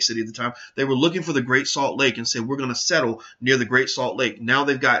Salt Lake City at the time. They were looking for the Great Salt Lake and said, we're going to settle near the Great Salt Lake. Now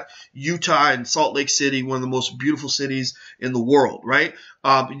they've got Utah and Salt Lake City, one of the most beautiful cities in the world, right?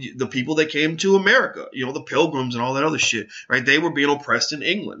 The people that came to America, the Pilgrims and all that other shit, right? They were being oppressed in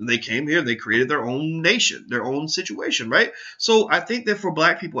England. They came here. They created their own nation, their own situation, right? So I think that for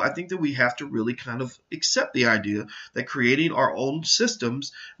black people, I think that we have to really kind of accept the idea that creating our own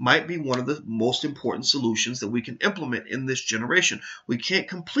systems might be one of the most important solutions that we can implement in this generation. We can't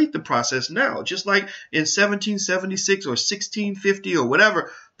complete the process now. Just like in 1776 or 1650 or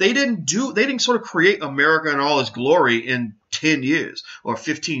whatever, they didn't sort of create America in all its glory in 10 years or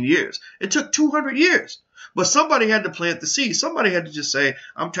 15 years. It took 200 years. But somebody had to plant the seed. Somebody had to just say,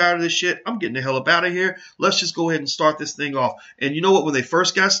 I'm tired of this shit. I'm getting the hell up out of here. Let's just go ahead and start this thing off. And you know what? When they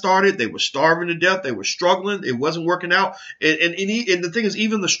first got started, they were starving to death. They were struggling. It wasn't working out. And the thing is,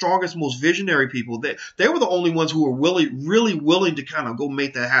 even the strongest, most visionary people, they were the only ones who were really willing to kind of go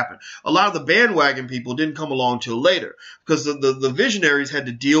make that happen. A lot of the bandwagon people didn't come along till later, because the visionaries had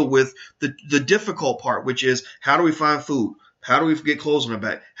to deal with the difficult part, which is, how do we find food? How do we get clothes on our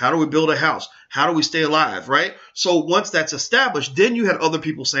back? How do we build a house? How do we stay alive, right? So once that's established, then you had other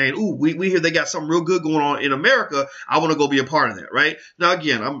people saying, ooh, we hear they got something real good going on in America. I want to go be a part of that, right? Now,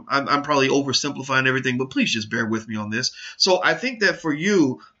 again, I'm probably oversimplifying everything, but please just bear with me on this. So I think that for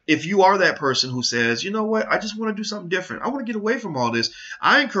you, if you are that person who says, you know what, I just want to do something different, I want to get away from all this,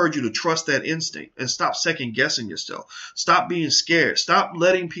 I encourage you to trust that instinct and stop second guessing yourself. Stop being scared. Stop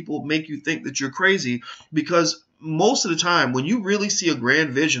letting people make you think that you're crazy, because most of the time, when you really see a grand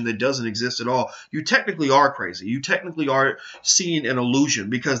vision that doesn't exist at all, you technically are crazy. You technically are seeing an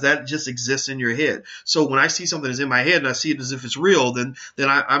illusion, because that just exists in your head. So when I see something that's in my head and I see it as if it's real, then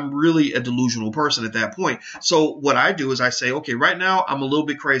I'm really a delusional person at that point. So what I do is I say, okay, right now I'm a little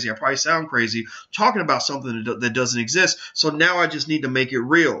bit crazy. I probably sound crazy talking about something that doesn't exist. So now I just need to make it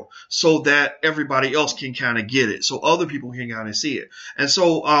real so that everybody else can kind of get it, so other people can kind of see it. And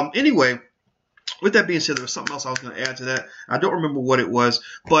so anyway, with that being said, there was something else I was going to add to that. I don't remember what it was,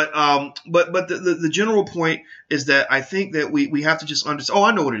 but the general point is that I think that we have to just understand. Oh,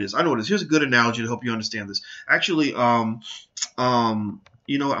 I know what it is. Here's a good analogy to help you understand this. Actually, you know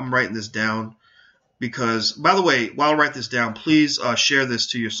what? I'm writing this down because, by the way, while I write this down, please share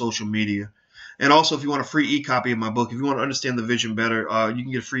this to your social media. And also, if you want a free e-copy of my book, if you want to understand the vision better, you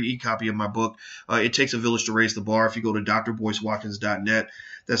can get a free e-copy of my book. It Takes a Village to Raise the Bar. If you go to drboycewatkins.net,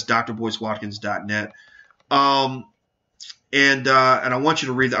 that's drboycewatkins.net. And I want you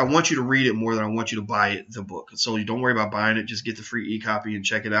to read. I want you to read it more than I want you to buy it, the book. So you don't worry about buying it. Just get the free e-copy and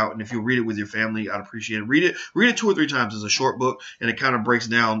check it out. And if you read it with your family, I'd appreciate it. Read it 2 or 3 times. It's a short book, and it kind of breaks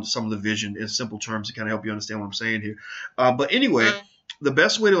down some of the vision in simple terms to kind of help you understand what I'm saying here. But anyway, the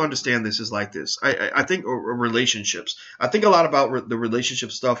best way to understand this is like this. I think relationships. I think a lot about the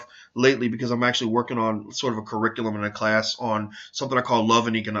relationship stuff lately, because I'm actually working on sort of a curriculum in a class on something I call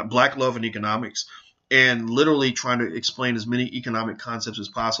Black love and economics, and literally trying to explain as many economic concepts as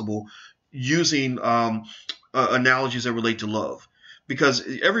possible using analogies that relate to love. Because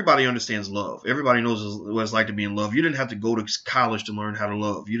everybody understands love. Everybody knows what it's like to be in love. You didn't have to go to college to learn how to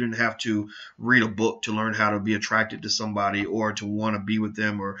love. You didn't have to read a book to learn how to be attracted to somebody or to want to be with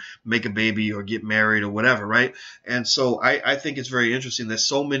them or make a baby or get married or whatever, right? And so I think it's very interesting that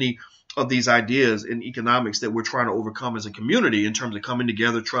so many of these ideas in economics that we're trying to overcome as a community in terms of coming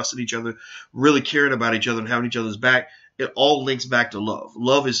together, trusting each other, really caring about each other and having each other's back, it all links back to love.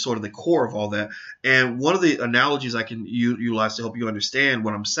 Love is sort of the core of all that. And one of the analogies I can utilize to help you understand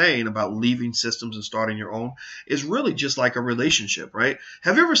what I'm saying about leaving systems and starting your own is really just like a relationship, right?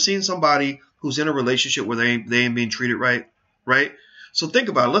 Have you ever seen somebody who's in a relationship where they ain't being treated right? Right? So think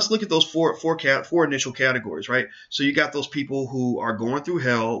about it. Let's look at those four initial categories, right? So you got those people who are going through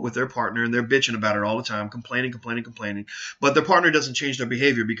hell with their partner and they're bitching about it all the time, complaining. But their partner doesn't change their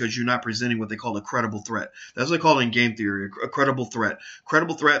behavior because you're not presenting what they call a credible threat. That's what they call it in game theory, a credible threat.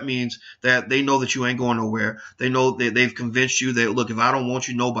 Credible threat means that they know that you ain't going nowhere. They know that they've convinced you that, look, if I don't want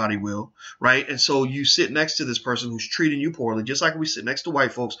you, nobody will, right? And so you sit next to this person who's treating you poorly, just like we sit next to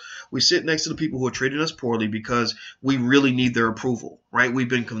white folks. We sit next to the people who are treating us poorly because we really need their approval. Right? We've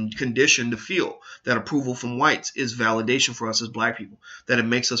been conditioned to feel that approval from whites is validation for us as black people, that it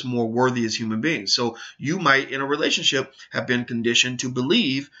makes us more worthy as human beings. So you might, in a relationship, have been conditioned to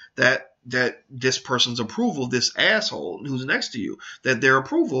believe that this person's approval, this asshole who's next to you, that their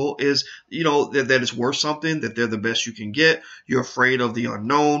approval is, that it's worth something, that they're the best you can get. You're afraid of the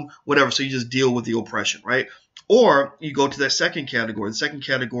unknown, whatever. So you just deal with the oppression, right? Or you go to that second category. The second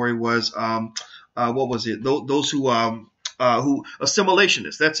category was, what was it? Those who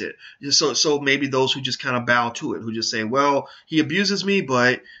assimilationists, that's it. So maybe those who just kind of bow to it, who just say, well, he abuses me,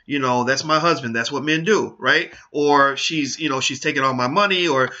 but that's my husband. That's what men do, right? Or she's taking all my money,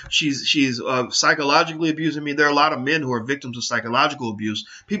 or she's psychologically abusing me. There are a lot of men who are victims of psychological abuse.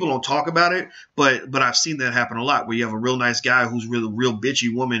 People don't talk about it, but I've seen that happen a lot, where you have a real nice guy who's really real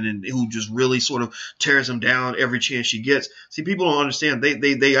bitchy woman and who just really sort of tears him down every chance she gets. See, people don't understand.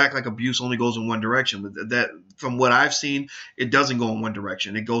 They act like abuse only goes in one direction, but that from what I've seen, it doesn't go in one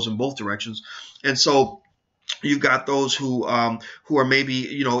direction. It goes in both directions. And so you've got those who are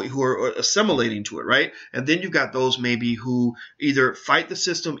maybe, who are assimilating to it, right? And then you've got those maybe who either fight the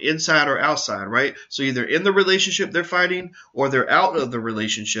system inside or outside, right? So either in the relationship they're fighting, or they're out of the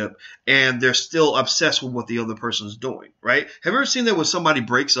relationship and they're still obsessed with what the other person's doing, right? Have you ever seen that when somebody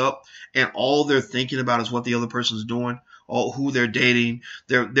breaks up and all they're thinking about is what the other person's doing? Or who they're dating?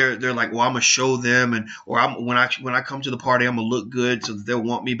 They're like, well, I'm gonna show them, or when I come to the party, I'm gonna look good so that they'll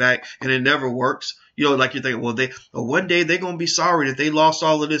want me back, and it never works. Like you're thinking, well, one day they're gonna be sorry that they lost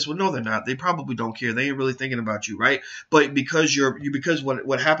all of this. Well, no, they're not. They probably don't care. They ain't really thinking about you, right? But because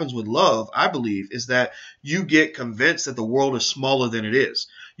what happens with love, I believe, is that you get convinced that the world is smaller than it is.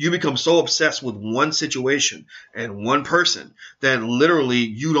 You become so obsessed with one situation and one person that literally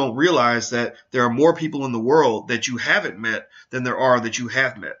you don't realize that there are more people in the world that you haven't met than there are that you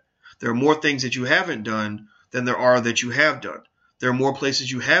have met. There are more things that you haven't done than there are that you have done. There are more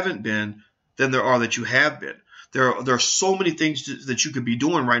places you haven't been than there are that you have been. There are so many things that you could be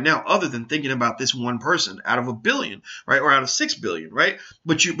doing right now other than thinking about this one person out of a billion, right? Or out of 6 billion, right?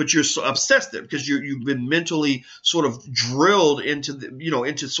 But you're so obsessed there because you've been mentally sort of drilled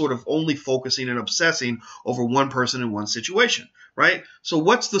into sort of only focusing and obsessing over one person in one situation, right? So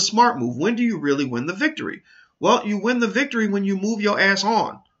what's the smart move? When do you really win the victory? Well, you win the victory when you move your ass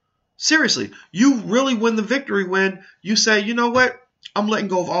on. Seriously, you really win the victory when you say, you know what? I'm letting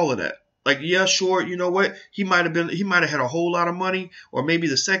go of all of that. Like, yeah, sure, you know what? He might have had a whole lot of money, or maybe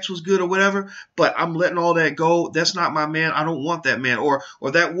the sex was good or whatever, but I'm letting all that go. That's not my man. I don't want that man. Or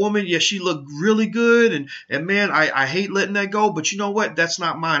that woman, yeah, she looked really good, and man, I hate letting that go, but you know what? That's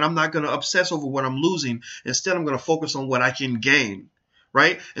not mine. I'm not going to obsess over what I'm losing. Instead, I'm going to focus on what I can gain.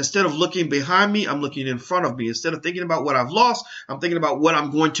 Right? Instead of looking behind me, I'm looking in front of me. Instead of thinking about what I've lost, I'm thinking about what I'm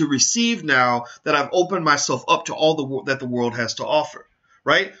going to receive now that I've opened myself up to all that the world has to offer.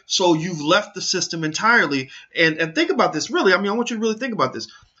 Right? So you've left the system entirely. And think about this, really. I mean, I want you to really think about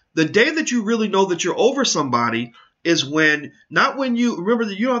this. The day that you really know that you're over somebody is not when you, remember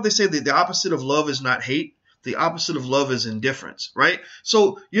that, how they say that the opposite of love is not hate. The opposite of love is indifference, right?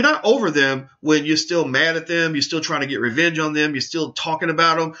 So you're not over them when you're still mad at them, you're still trying to get revenge on them, you're still talking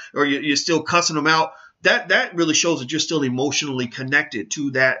about them, or you're still cussing them out. That really shows that you're still emotionally connected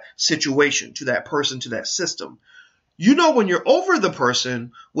to that situation, to that person, to that system. You know when you're over the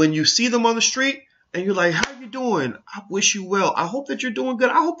person, when you see them on the street and you're like, how you doing? I wish you well. I hope that you're doing good.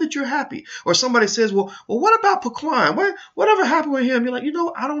 I hope that you're happy. Or somebody says, well, what about Paquan? Whatever happened with him? You're like,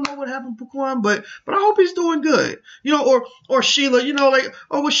 I don't know what happened to Paquan, but I hope he's doing good. Or Sheila,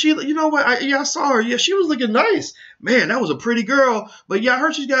 oh, well, Sheila, you know what? I saw her. Yeah, she was looking nice. Man, that was a pretty girl. But yeah, I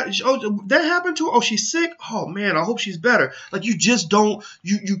heard that happened to her. Oh, she's sick. Oh man, I hope she's better. Like you just don't,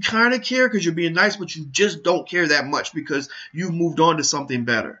 you kind of care because you're being nice, but you just don't care that much because you've moved on to something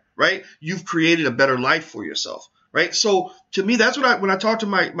better. Right? You've created a better life for yourself. Right? So to me, that's when I talk to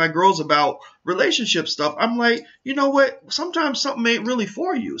my girls about relationship stuff, I'm like, you know what? Sometimes something ain't really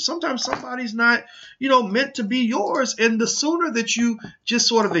for you. Sometimes somebody's not, meant to be yours. And the sooner that you just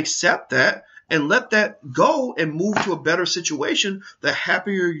sort of accept that and let that go and move to a better situation, the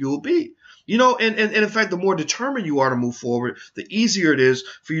happier you'll be. And in fact, the more determined you are to move forward, the easier it is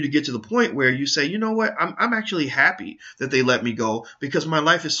for you to get to the point where you say, you know what, I'm actually happy that they let me go because my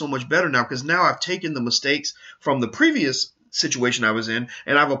life is so much better now because now I've taken the mistakes from the previous situation I was in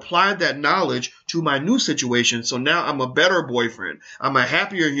and I've applied that knowledge to my new situation. So now I'm a better boyfriend. I'm a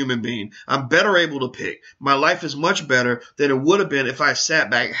happier human being. I'm better able to pick. My life is much better than it would have been if I sat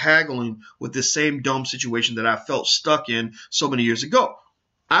back haggling with the same dumb situation that I felt stuck in so many years ago.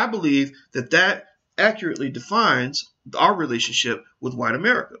 I believe that accurately defines our relationship with white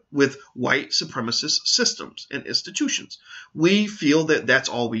America, with white supremacist systems and institutions. We feel that that's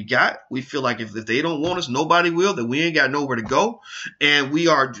all we got. We feel like if they don't want us, nobody will, that we ain't got nowhere to go. And we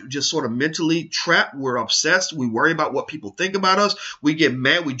are just sort of mentally trapped. We're obsessed. We worry about what people think about us. We get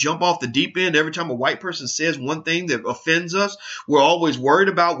mad. We jump off the deep end every time a white person says one thing that offends us. We're always worried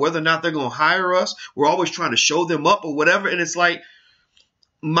about whether or not they're going to hire us. We're always trying to show them up or whatever. And it's like,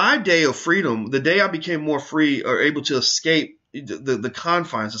 my day of freedom, the day I became more free or able to escape the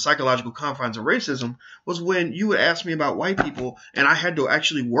confines, the psychological confines of racism, was when you would ask me about white people and I had to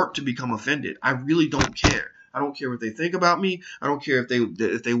actually work to become offended. I really don't care. I don't care what they think about me. I don't care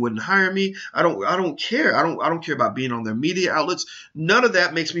if they wouldn't hire me. I don't care. I don't care about being on their media outlets. None of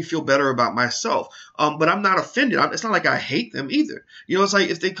that makes me feel better about myself. But I'm not offended. It's not like I hate them either. It's like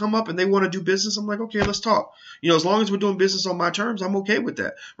if they come up and they want to do business, I'm like, okay, let's talk. As long as we're doing business on my terms, I'm okay with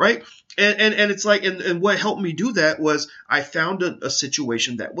that, right? And it's like, and what helped me do that was I found a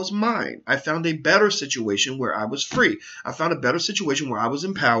situation that was mine. I found a better situation where I was free. I found a better situation where I was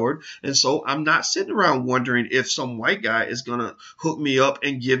empowered. And so I'm not sitting around wondering if some white guy is going to hook me up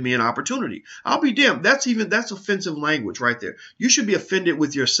and give me an opportunity. I'll be damned. That's offensive language right there. You should be offended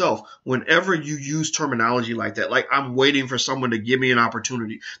with yourself whenever you use terminology like that. Like, I'm waiting for someone to give me an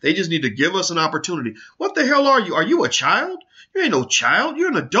opportunity. They just need to give us an opportunity. What the hell are you? Are you a child? You ain't no child.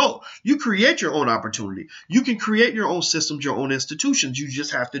 You're an adult. You create your own opportunity. You can create your own systems, your own institutions. You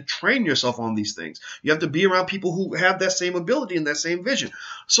just have to train yourself on these things. You have to be around people who have that same ability and that same vision.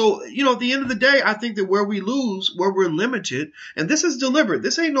 So, at the end of the day, I think that where we lose, where we're limited, and this is deliberate.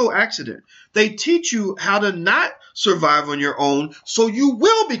 This ain't no accident. They teach you how to not survive on your own, so you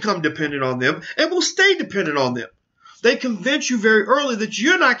will become dependent on them and will stay dependent on them. They convince you very early that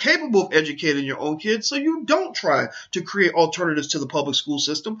you're not capable of educating your own kids, so you don't try to create alternatives to the public school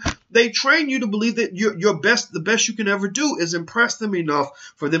system. They train you to believe that the best you can ever do is impress them enough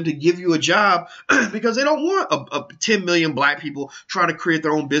for them to give you a job because they don't want 10 million black people trying to create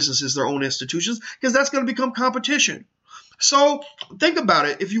their own businesses, their own institutions, because that's going to become competition. So think about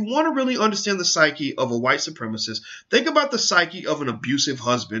it. If you want to really understand the psyche of a white supremacist, think about the psyche of an abusive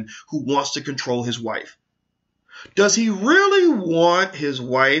husband who wants to control his wife. Does he really want his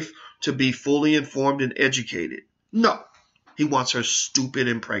wife to be fully informed and educated? No. He wants her stupid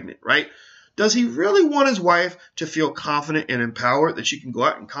and pregnant, right? Does he really want his wife to feel confident and empowered that she can go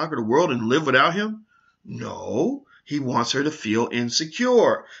out and conquer the world and live without him? No. He wants her to feel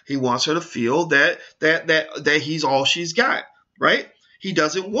insecure. He wants her to feel that he's all she's got, right? He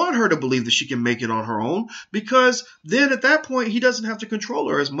doesn't want her to believe that she can make it on her own, because then at that point he doesn't have to control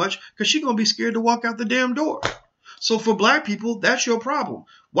her as much because she's going to be scared to walk out the damn door. So for black people, that's your problem.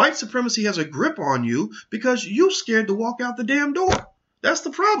 White supremacy has a grip on you because you're scared to walk out the damn door. That's the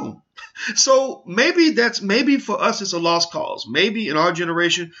problem. So maybe for us it's a lost cause. Maybe in our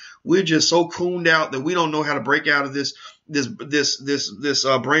generation we're just so cooned out that we don't know how to break out of this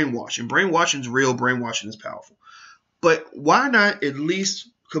brainwashing. Brainwashing is real. Brainwashing is powerful. But why not at least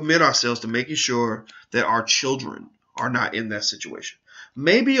commit ourselves to making sure that our children are not in that situation?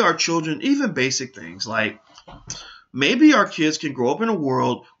 Maybe our children, even basic things like maybe our kids can grow up in a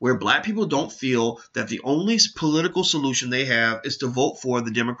world where black people don't feel that the only political solution they have is to vote for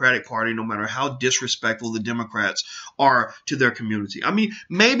the Democratic Party, no matter how disrespectful the Democrats are to their community. I mean,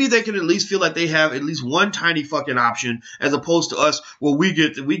 maybe they can at least feel like they have at least one tiny fucking option, as opposed to us, where we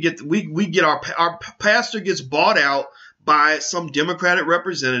get our pastor gets bought out by some Democratic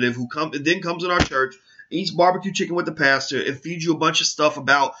representative who comes in our church, eats barbecue chicken with the pastor, and feeds you a bunch of stuff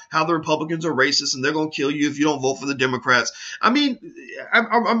about how the Republicans are racist and they're going to kill you if you don't vote for the Democrats. I mean,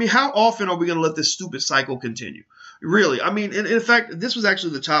 how often are we going to let this stupid cycle continue? Really? I mean, in fact, this was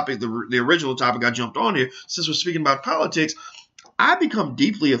actually the topic, the original topic I jumped on here, since we're speaking about politics. I become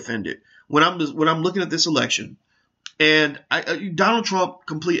deeply offended when I'm looking at this election. And Donald Trump,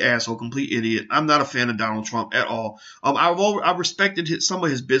 complete asshole, complete idiot. I'm not a fan of Donald Trump at all. I respected some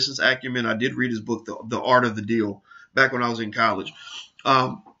of his business acumen. I did read his book, The Art of the Deal, back when I was in college.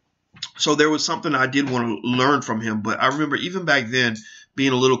 So there was something I did want to learn from him. But I remember even back then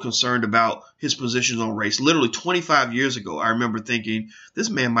being a little concerned about his positions on race. Literally 25 years ago, I remember thinking this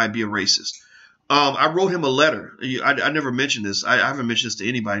man might be a racist. I wrote him a letter. I never mentioned this. I haven't mentioned this to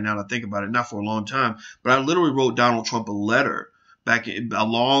anybody now that I think about it, not for a long time. But I literally wrote Donald Trump a letter back a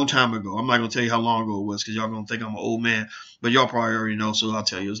long time ago. I'm not going to tell you how long ago it was because y'all going to think I'm an old man. But y'all probably already know, so I'll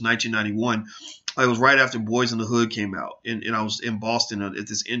tell you. It was 1991. It was right after Boys in the Hood came out. And I was in Boston at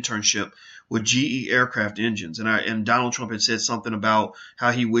this internship with GE aircraft engines. And Donald Trump had said something about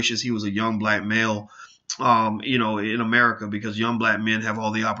how he wishes he was a young black male, in America, because young black men have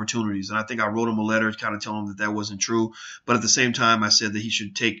all the opportunities. And I think I wrote him a letter kind of telling him that wasn't true. But at the same time, I said that he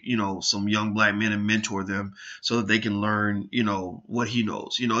should take, some young black men and mentor them so that they can learn, what he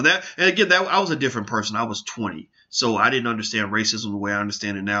knows, that. And again, I was a different person. I was 20. So I didn't understand racism the way I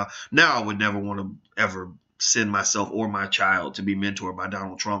understand it now. Now I would never want to ever send myself or my child to be mentored by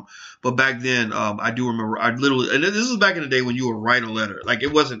Donald Trump. But back then, I do remember, and this is back in the day when you would write a letter. Like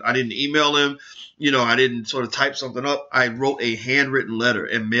I didn't email him. I didn't sort of type something up. I wrote a handwritten letter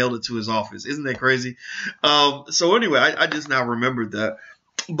and mailed it to his office. Isn't that crazy? So anyway, I just now remembered that.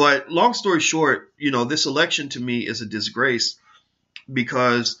 But long story short, this election to me is a disgrace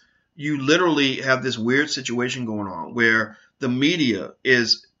because you literally have this weird situation going on where the media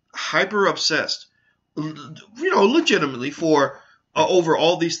is hyper obsessed, legitimately for over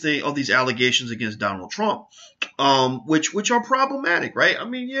all these things, all these allegations against Donald Trump, which are problematic, right? I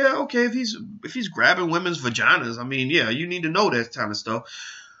mean, yeah, okay, if he's grabbing women's vaginas, I mean, yeah, you need to know that kind of stuff.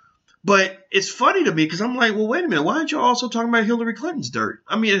 But it's funny to me because I'm like, well, wait a minute, why aren't you also talking about Hillary Clinton's dirt?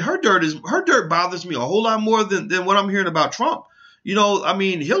 I mean, her dirt bothers me a whole lot more than what I'm hearing about Trump. I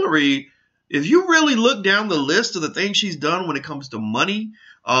mean, Hillary, if you really look down the list of the things she's done when it comes to money,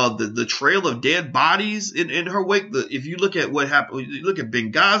 the trail of dead bodies in her wake, if you look at what happened, you look at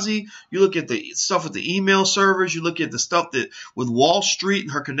Benghazi, you look at the stuff with the email servers, you look at the stuff that with Wall Street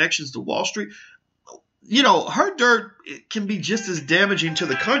and her connections to Wall Street, her dirt can be just as damaging to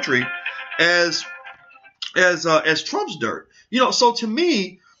the country as Trump's dirt. So to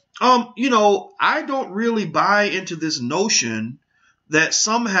me, I don't really buy into this notion that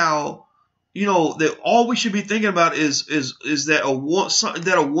somehow, that all we should be thinking about is that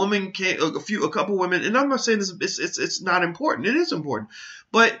a woman a couple women, and I'm not saying this, it's not important. It is important,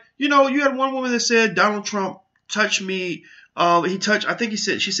 but you had one woman that said Donald Trump touched me. I think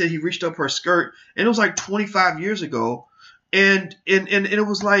she said he reached up her skirt, and it was like 25 years ago, and it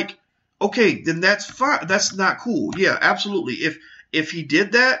was like, okay, then that's fine. That's not cool. Yeah, absolutely. If he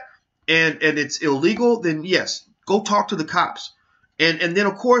did that and it's illegal, then yes, go talk to the cops. And then,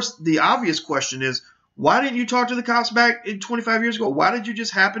 of course, the obvious question is, why didn't you talk to the cops back 25 years ago? Why did you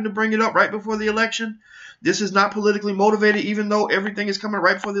just happen to bring it up right before the election? This is not politically motivated, even though everything is coming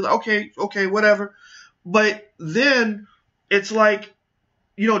right before the election. Okay, whatever. But then it's like,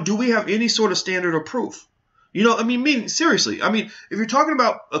 do we have any sort of standard of proof? Seriously. I mean, if you're talking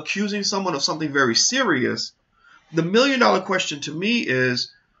about accusing someone of something very serious, the $1 million question to me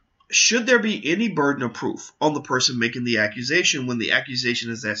is, should there be any burden of proof on the person making the accusation when the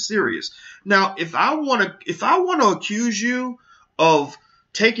accusation is that serious? Now, if I want to accuse you of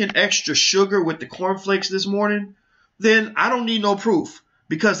taking extra sugar with the cornflakes this morning, then I don't need no proof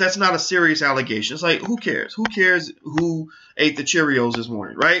because that's not a serious allegation. It's like, who cares? Who cares who ate the Cheerios this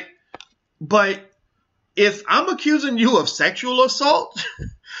morning, right? But if I'm accusing you of sexual assault,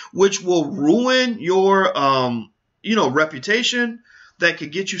 which will ruin your reputation, that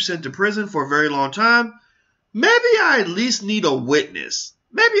could get you sent to prison for a very long time, maybe I at least need a witness.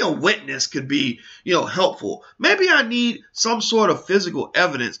 Maybe a witness could be, helpful. Maybe I need some sort of physical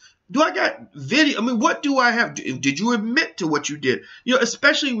evidence. Do I got video? I mean, what do I have? Did you admit to what you did?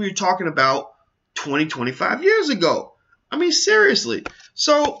 Especially when you're talking about 25 years ago. I mean, seriously.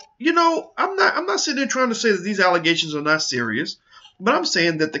 So, I'm not sitting there trying to say that these allegations are not serious, but I'm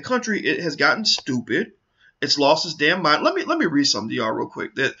saying that the country, it has gotten stupid. It's lost its damn mind. Let me read something to y'all real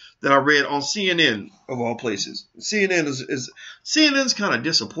quick that I read on CNN of all places. CNN's kind of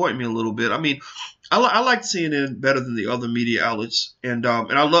disappointing me a little bit. I mean, I like CNN better than the other media outlets, and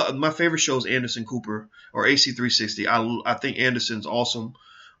I love, my favorite show is Anderson Cooper or AC360. I think Anderson's awesome.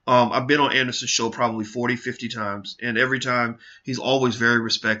 I've been on Anderson's show probably 40, 50 times, and every time he's always very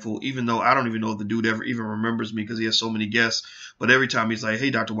respectful, even though I don't even know if the dude ever even remembers me because he has so many guests. But every time he's like, "Hey,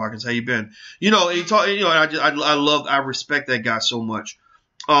 Dr. Watkins, how you been?" I respect that guy so much.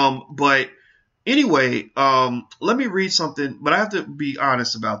 But anyway, let me read something, but I have to be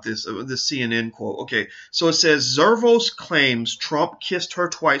honest about this CNN quote. Okay, so it says, Zervos claims Trump kissed her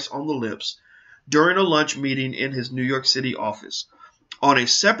twice on the lips during a lunch meeting in his New York City office. On a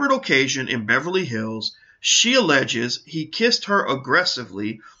separate occasion in Beverly Hills, she alleges he kissed her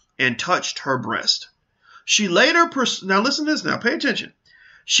aggressively and touched her breast. She later now listen to this now, pay attention.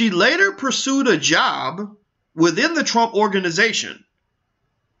 She later pursued a job within the Trump organization.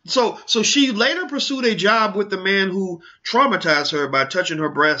 So she later pursued a job with the man who traumatized her by touching her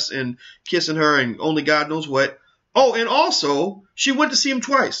breasts and kissing her and only God knows what. Oh, and also she went to see him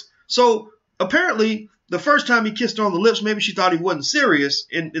twice. So apparently the first time he kissed her on the lips, maybe she thought he wasn't serious,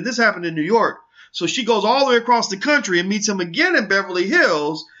 and this happened in New York. So she goes all the way across the country and meets him again in Beverly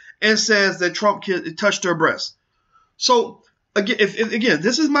Hills and says that Trump touched her breast. So again,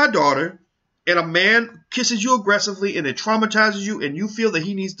 this is my daughter, and a man kisses you aggressively and it traumatizes you, and you feel that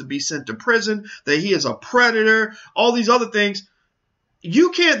he needs to be sent to prison, that he is a predator, all these other things.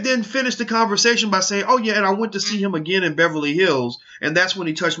 You can't then finish the conversation by saying, oh, yeah, and I went to see him again in Beverly Hills, and that's when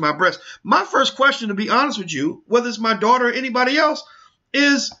he touched my breast. My first question, to be honest with you, whether it's my daughter or anybody else,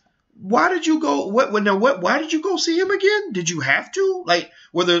 is why did you go? Why did you go see him again? Did you have to? Like,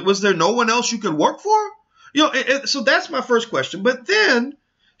 was there no one else you could work for? So that's my first question. But then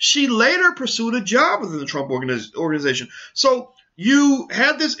she later pursued a job within the Trump organization. So you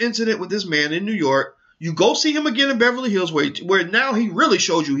had this incident with this man in New York. You go see him again in Beverly Hills, where now he really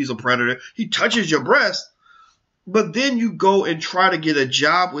shows you he's a predator. He touches your breast, but then you go and try to get a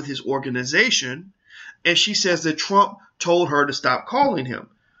job with his organization, and she says that Trump told her to stop calling him.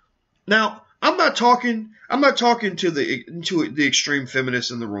 Now, I'm not talking to the extreme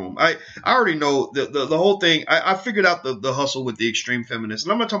feminists in the room. I already know the whole thing. I figured out the hustle with the extreme feminists.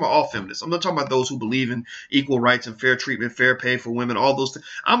 And I'm not talking about all feminists. I'm not talking about those who believe in equal rights and fair treatment, fair pay for women, all those things.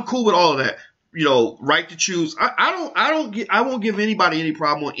 I'm cool with all of that. You know, right to choose. I won't give anybody any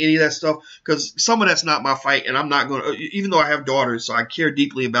problem on any of that stuff, because some of that's not my fight, and I'm not going to, even though I have daughters, so I care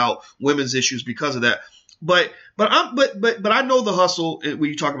deeply about women's issues because of that. But I know the hustle when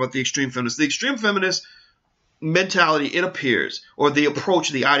you talk about the extreme feminists. The extreme feminist mentality, it appears, or the approach,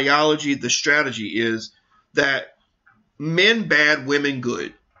 the ideology, the strategy is that men bad, women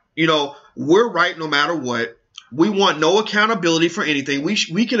good. You know, we're right no matter what. We want no accountability for anything.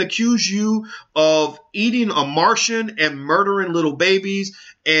 We can accuse you of eating a Martian and murdering little babies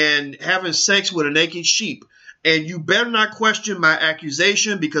and having sex with a naked sheep. And you better not question my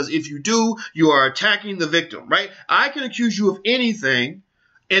accusation, because if you do, you are attacking the victim, right? I can accuse you of anything,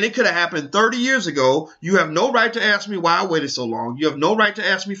 and it could have happened 30 years ago. You have no right to ask me why I waited so long. You have no right to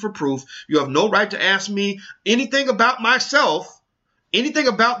ask me for proof. You have no right to ask me anything about myself, anything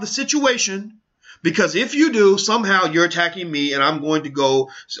about the situation. Because if you do, somehow you're attacking me, and I'm going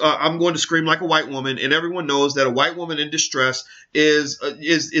to scream like a white woman, and everyone knows that a white woman in distress is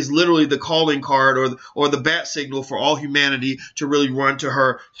literally the calling card or the bat signal for all humanity to really run to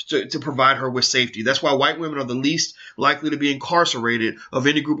her to provide her with safety. That's why white women are the least likely to be incarcerated of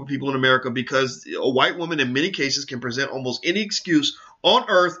any group of people in America, because a white woman in many cases can present almost any excuse on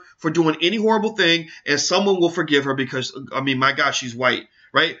earth for doing any horrible thing, and someone will forgive her because, I mean, my gosh, she's white.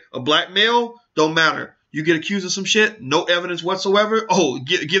 Right? A black male, don't matter. You get accused of some shit, no evidence whatsoever. Oh,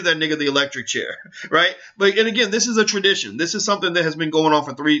 give that nigga the electric chair. Right? But, and again, this is a tradition. This is something that has been going on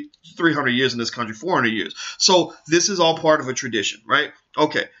for 300 years in this country, 400 years. So this is all part of a tradition, right?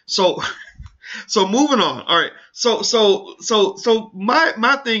 Okay. So moving on. All right. So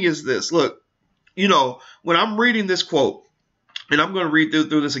my thing is this. Look, you know, when I'm reading this quote, and I'm going to read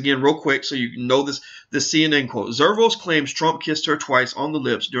through this again real quick so you can know this CNN quote. Zervos claims Trump kissed her twice on the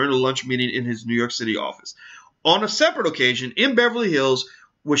lips during a lunch meeting in his New York City office. On a separate occasion in Beverly Hills,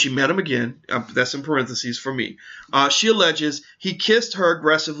 where she met him again, that's in parentheses for me, she alleges he kissed her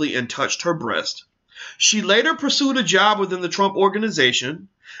aggressively and touched her breast. She later pursued a job within the Trump organization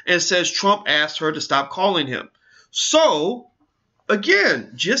and says Trump asked her to stop calling him. So,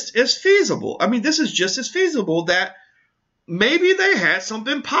 again, just as feasible. I mean, this is just as feasible that maybe they had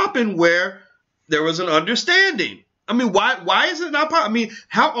something popping where there was an understanding. I mean, why is it not popping? I mean,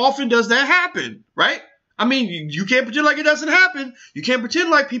 how often does that happen, right? I mean, you can't pretend like it doesn't happen. You can't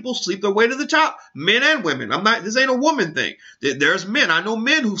pretend like people sleep their way to the top, men and women. This ain't a woman thing. There's men. I know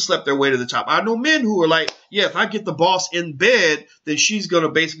men who slept their way to the top. I know men who are like, yeah, if I get the boss in bed, then she's going to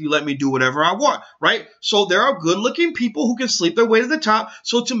basically let me do whatever I want, right? So there are good looking people who can sleep their way to the top.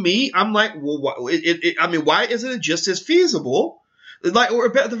 So to me, I'm like, well, why isn't it just as feasible? Like,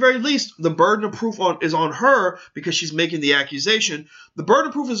 or at the very least, the burden of proof is on her because she's making the accusation. The burden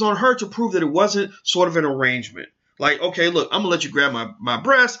of proof is on her to prove that it wasn't sort of an arrangement. Like, okay, look, I'm going to let you grab my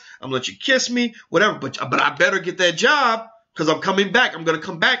breast. I'm going to let you kiss me, whatever. But I better get that job because I'm coming back. I'm going to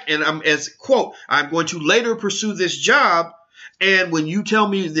come back and I'm going to later pursue this job. And when you tell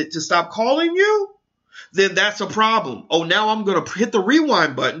me to stop calling you, then that's a problem. Oh, now I'm going to hit the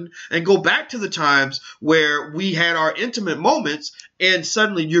rewind button and go back to the times where we had our intimate moments, and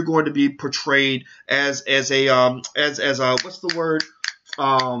suddenly you're going to be portrayed as a what's the word?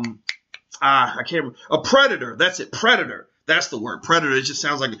 I can't remember. A predator. That's it. Predator. That's the word. Predator. It just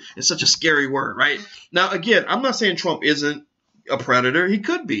sounds like it's such a scary word, right? Now, again, I'm not saying Trump isn't a predator. He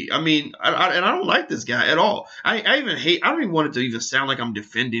could be. I mean, I don't like this guy at all. I don't even want it to even sound like I'm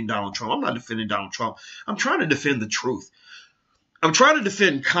defending Donald Trump. I'm not defending Donald Trump. I'm trying to defend the truth. I'm trying to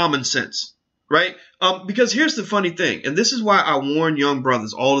defend common sense, right? Because here's the funny thing, and this is why I warn young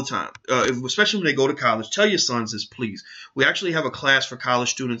brothers all the time, especially when they go to college. Tell your sons this, please. We actually have a class for college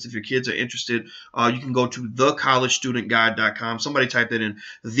students. If your kids are interested, you can go to thecollegestudentguide.com. Somebody type that in,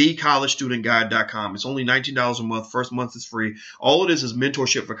 thecollegestudentguide.com. It's only $19 a month. First month is free. All it is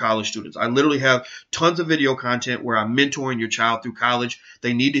mentorship for college students. I literally have tons of video content where I'm mentoring your child through college.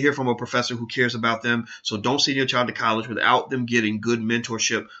 They need to hear from a professor who cares about them. So don't send your child to college without them getting good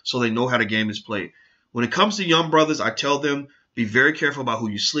mentorship so they know how the game is played. When it comes to young brothers, I tell them, be very careful about who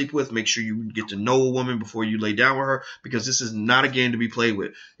you sleep with. Make sure you get to know a woman before you lay down with her, because this is not a game to be played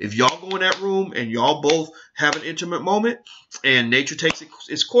with. If y'all go in that room and y'all both have an intimate moment and nature takes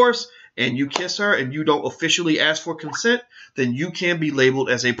its course and you kiss her and you don't officially ask for consent, then you can be labeled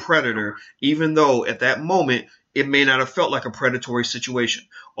as a predator, even though at that moment it may not have felt like a predatory situation.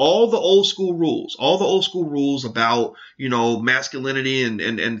 All the old school rules about, masculinity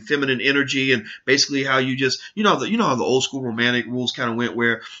and feminine energy, and basically how you just, how the old school romantic rules kind of went,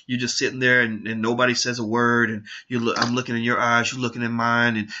 where you're just sitting there and nobody says a word, and I'm looking in your eyes, you're looking in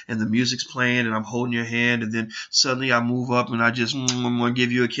mine, and the music's playing, and I'm holding your hand, and then suddenly I move up and I just want to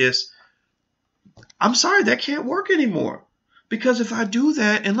give you a kiss. I'm sorry, that can't work anymore. Because if I do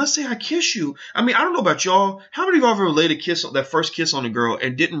that, and let's say I kiss you, I don't know about y'all. How many of y'all ever laid that first kiss on a girl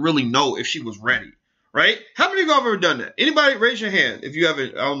and didn't really know if she was ready, right? How many of y'all have ever done that? Anybody, raise your hand. If you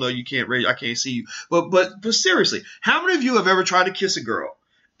haven't, I don't know, you can't raise, I can't see you. But seriously, how many of you have ever tried to kiss a girl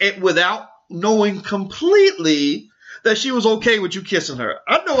and without knowing completely that she was okay with you kissing her?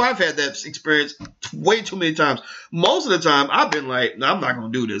 I know I've had that experience way too many times. Most of the time, I've been like, no, I'm not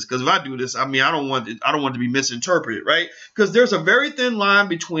going to do this, because if I do this, I don't want it to be misinterpreted, right? Because there's a very thin line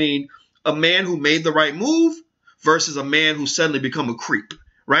between a man who made the right move versus a man who suddenly become a creep,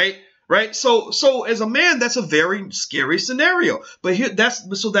 right? Right. So as a man, that's a very scary scenario. But that's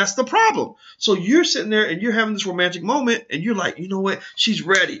the problem. So you're sitting there and you're having this romantic moment, and you're like, you know what? She's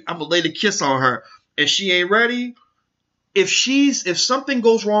ready. I'm gonna lay the kiss on her, and she ain't ready. If something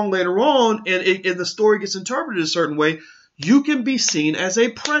goes wrong later on and the story gets interpreted a certain way, you can be seen as a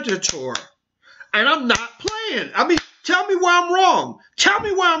predator. And I'm not playing. Tell me where I'm wrong. Tell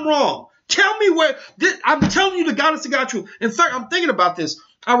me where I'm wrong. Tell me where. I'm telling you the God is the God truth. In fact, I'm thinking about this.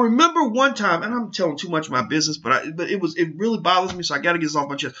 I remember one time, and I'm telling too much of my business, but it really bothers me, so I got to get this off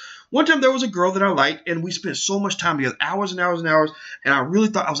my chest. One time there was a girl that I liked, and we spent so much time together, hours and hours and hours, and I really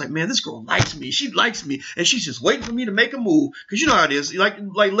thought, I was like, man, this girl likes me. She likes me, and she's just waiting for me to make a move, because you know how it is. Like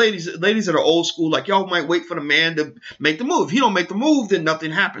ladies that are old school, like y'all might wait for the man to make the move. If he don't make the move, then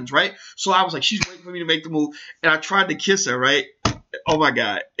nothing happens, right? So I was like, she's waiting for me to make the move, and I tried to kiss her, right? Oh my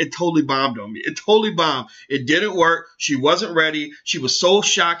God, it totally bombed on me. It totally bombed. It didn't work. She wasn't ready. She was so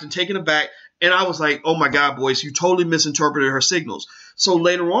shocked and taken aback. And I was like, oh my God, Boyce, you totally misinterpreted her signals. So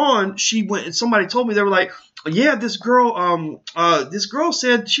later on, she went and somebody told me, they were like, yeah, this girl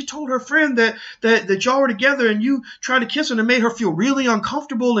said she told her friend that y'all were together and you tried to kiss her, and it made her feel really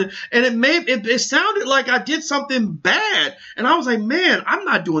uncomfortable. And it sounded like I did something bad. And I was like, man, I'm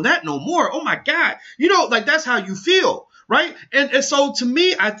not doing that no more. Oh my God. Like that's how you feel. Right. And so to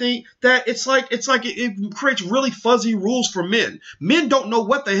me, I think that it's like it creates really fuzzy rules for men. Men don't know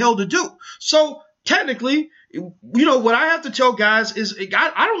what the hell to do. So technically, what I have to tell guys is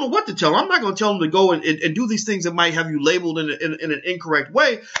I don't know what to tell them. I'm not going to tell them to go and do these things that might have you labeled in an incorrect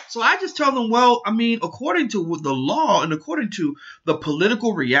way. So I just tell them, well, according to the law and according to the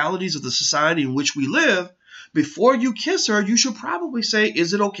political realities of the society in which we live, before you kiss her, you should probably say,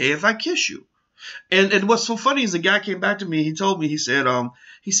 is it okay if I kiss you? And what's so funny is the guy came back to me. He told me, he said,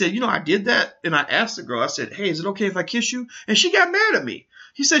 I did that. And I asked the girl, I said, hey, is it okay if I kiss you? And she got mad at me.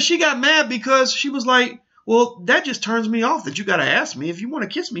 He said she got mad because she was like, well, that just turns me off that you got to ask me. If you want to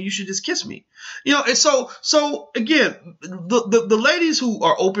kiss me, you should just kiss me. And so again, the ladies who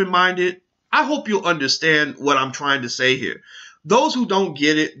are open-minded, I hope you'll understand what I'm trying to say here. Those who don't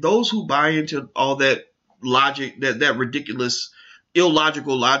get it, those who buy into all that logic, that ridiculous,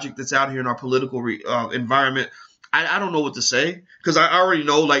 illogical logic that's out here in our political environment, I don't know what to say, because I already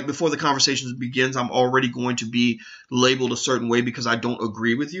know, like, before the conversation begins, I'm already going to be labeled a certain way because I don't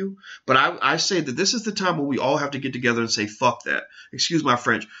agree with you. But I say that this is the time where we all have to get together and say, fuck that. Excuse my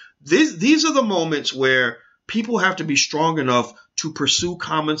French. These are the moments where people have to be strong enough to pursue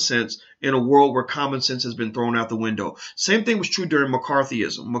common sense in a world where common sense has been thrown out the window. Same thing was true during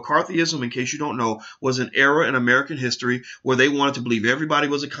McCarthyism. McCarthyism, in case you don't know, was an era in American history where they wanted to believe everybody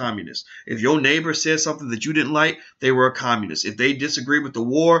was a communist. If your neighbor said something that you didn't like, they were a communist. If they disagreed with the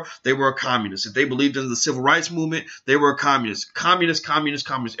war, they were a communist. If they believed in the civil rights movement, they were a communist. Communist.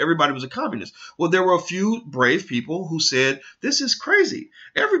 Everybody was a communist. Well, there were a few brave people who said, this is crazy.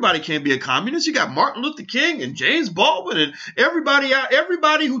 Everybody can't be a communist. You got Martin Luther King and James Baldwin and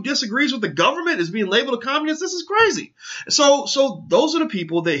everybody who disagrees with the government is being labeled a communist. This is crazy. So those are the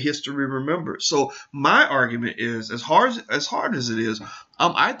people that history remembers. So my argument is, as hard as it is,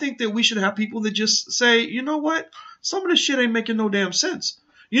 I think that we should have people that just say, you know what, some of this shit ain't making no damn sense.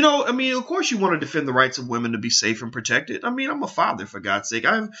 Of course you want to defend the rights of women to be safe and protected. I'm a father, for God's sake.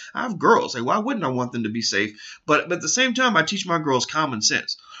 I have girls. Like, why wouldn't I want them to be safe? But at the same time, I teach my girls common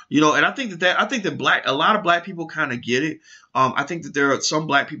sense. And I think that a lot of black people kind of get it. I think that there are some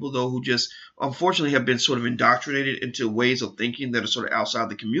black people, though, who just unfortunately have been sort of indoctrinated into ways of thinking that are sort of outside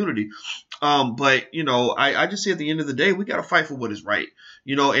the community. But, you know, I just say at the end of the day, we got to fight for what is right.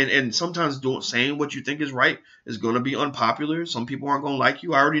 You know, and sometimes saying what you think is right is going to be unpopular. Some people aren't going to like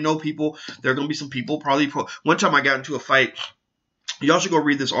you. I already know people. There are going to be some people probably. One time I got into a fight. Y'all should go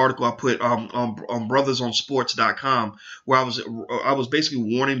read this article I put on brothersonsports.com, where I was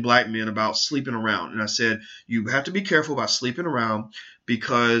basically warning black men about sleeping around. And I said, you have to be careful about sleeping around,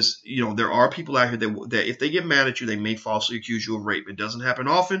 because, you know, there are people out here that if they get mad at you, they may falsely accuse you of rape. It doesn't happen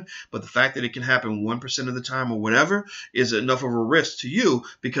often, but the fact that it can happen 1% of the time or whatever is enough of a risk to you,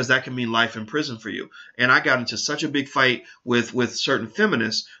 because that can mean life in prison for you. And I got into such a big fight with certain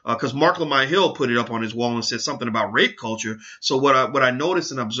feminists, because Mark Lamont Hill put it up on his wall and said something about rape culture. So what I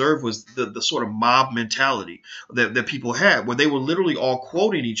noticed and observed was the sort of mob mentality that people had, where they were literally all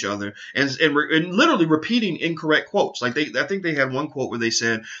quoting each other and literally repeating incorrect quotes. Like I think they had one quote where they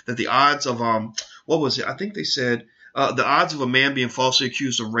said that the odds of what was it? I think they said the odds of a man being falsely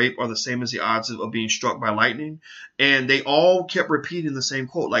accused of rape are the same as the odds of being struck by lightning. And they all kept repeating the same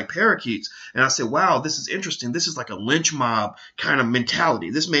quote like parakeets. And I said, wow, this is interesting. This is like a lynch mob kind of mentality.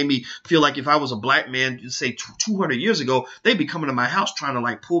 This made me feel like if I was a black man, say 200 years ago, they'd be coming to my house trying to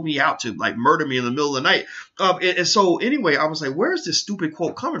like pull me out to like murder me in the middle of the night. And so anyway, I was like, where is this stupid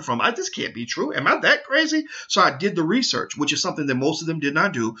quote coming from? This can't be true. Am I that crazy? So I did the research, which is something that most of them did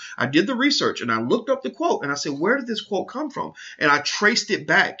not do. I did the research and I looked up the quote and I said, where did this quote come from? And I traced it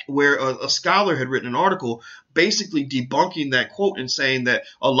back where a scholar had written an article basically debunking that quote and saying that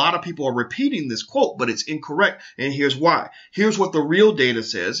a lot of people are repeating this quote, but it's incorrect. And here's why. Here's what the real data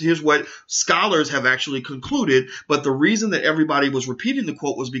says. Here's what scholars have actually concluded. But the reason that everybody was repeating the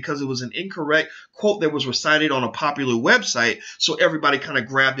quote was because it was an incorrect quote that was recited on a popular website. So everybody kind of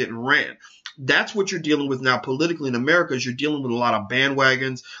grabbed it and ran. That's what you're dealing with now politically in America. Is you're dealing with a lot of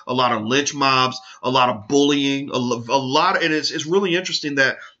bandwagons, a lot of lynch mobs, a lot of bullying, a lot of, and it's really interesting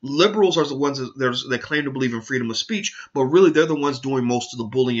that liberals are the ones that claim to believe in freedom of speech, but really they're the ones doing most of the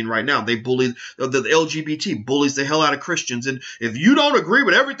bullying right now. They bully the LGBT bullies the hell out of Christians, and if you don't agree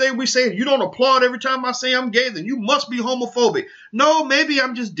with everything we say, and you don't applaud every time I say I'm gay, then you must be homophobic. No, maybe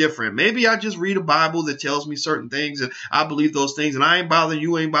I'm just different. Maybe I just read a Bible that tells me certain things, and I believe those things, and I ain't bothering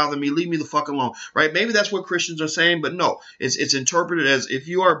you, ain't bothering me. Leave me the fuck alone, right? Maybe that's what Christians are saying, but no, it's interpreted as if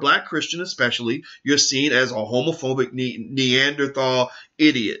you are a black Christian, especially, you're seen as a homophobic Neanderthal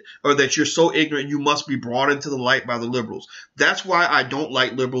idiot, or that you're so ignorant you must be brought into the light by the liberals. That's why I don't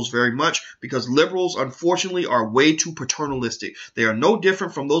like liberals very much, because liberals, unfortunately, are way too paternalistic. They are no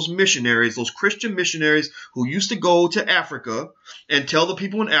different from those missionaries, those Christian missionaries who used to go to Africa and tell the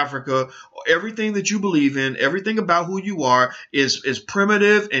people in Africa everything that you believe in, everything about who you are is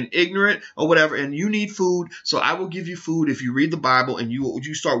primitive and ignorant or whatever, and you need food, so I will give you food if you read the Bible and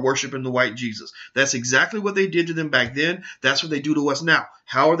you start worshiping the white Jesus. That's exactly what they did to them back then. That's what they do to us now.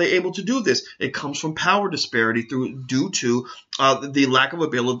 How are they able to do this? It comes from power disparity due to the lack of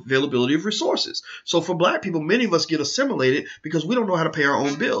availability of resources. So for black people, many of us get assimilated because we don't know how to pay our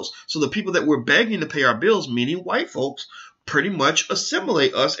own bills. So the people that we're begging to pay our bills, meaning white folks, pretty much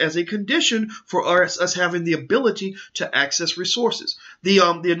assimilate us as a condition for us having the ability to access resources. The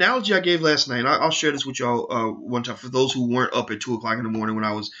analogy I gave last night, I'll share this with y'all one time for those who weren't up at 2 o'clock in the morning when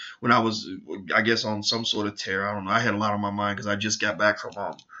I was I guess on some sort of tear. I don't know. I had a lot on my mind because I just got back from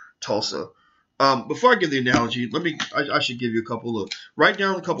Tulsa. Before I give the analogy, I should give you write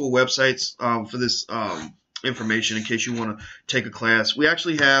down a couple of websites for this information in case you want to take a class. We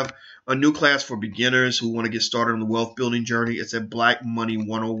actually have a new class for beginners who want to get started on the wealth building journey. It's at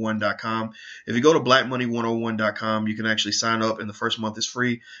blackmoney101.com. If you go to blackmoney101.com, you can actually sign up, and the first month is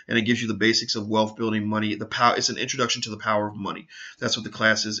free, and it gives you the basics of wealth building, money, it's an introduction to the power of money. That's what the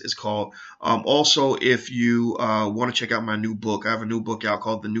class is called. Also, if you want to check out my new book, I have a new book out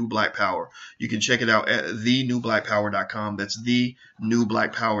called The New Black Power. You can check it out at thenewblackpower.com. That's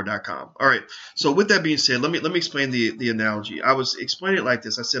thenewblackpower.com. All right. So with that being said, let me explain the analogy. I was explaining it like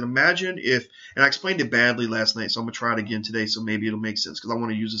this. I said, imagine if, and I explained it badly last night, so I'm going to try it again today, so maybe it'll make sense, because I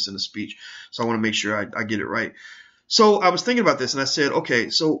want to use this in a speech, so I want to make sure I get it right. So I was thinking about this, and I said, okay,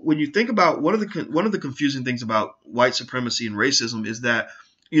 so when you think about one of the confusing things about white supremacy and racism is that,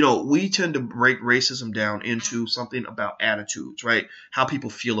 you know, we tend to break racism down into something about attitudes, right? How people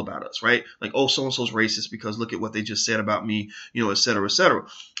feel about us, right? Like, oh, so-and-so's racist because look at what they just said about me, you know, et cetera, et cetera.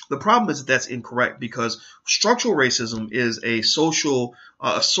 The problem is that that's incorrect, because structural racism is a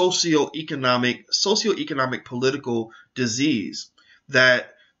socioeconomic political disease that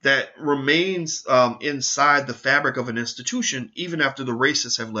remains inside the fabric of an institution even after the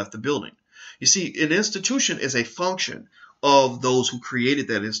racists have left the building. You see, an institution is a function of those who created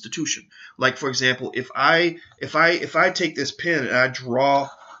that institution. Like, for example, if I take this pen and I draw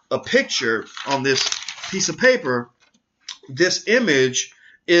a picture on this piece of paper, this image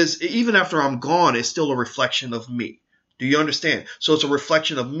is, even after I'm gone, it's still a reflection of me. Do you understand? So it's a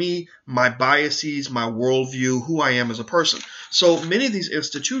reflection of me, my biases, my worldview, who I am as a person. So many of these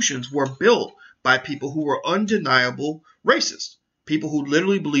institutions were built by people who were undeniable racists. People who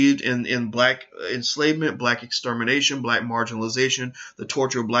literally believed in black enslavement, black extermination, black marginalization, the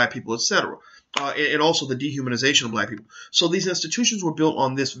torture of black people, etc. And also the dehumanization of black people. So these institutions were built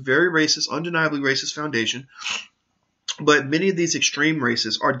on this very racist, undeniably racist foundation. But many of these extreme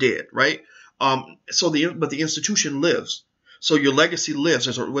racists are dead, right? But the institution lives. So your legacy lives.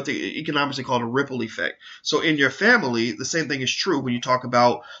 There's what the economics they call a ripple effect. So in your family, the same thing is true when you talk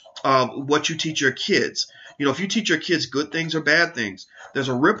about what you teach your kids. You know, if you teach your kids good things or bad things, there's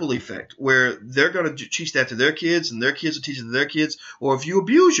a ripple effect where they're going to teach that to their kids and their kids will teach it to their kids. Or if you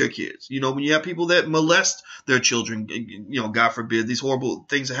abuse your kids, you know, when you have people that molest their children, you know, God forbid, these horrible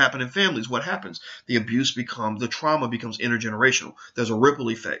things that happen in families, what happens? The trauma becomes intergenerational. There's a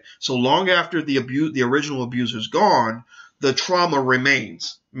ripple effect. So long after the original abuser's gone, the trauma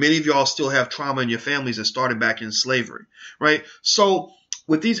remains. Many of y'all still have trauma in your families that started back in slavery, right? So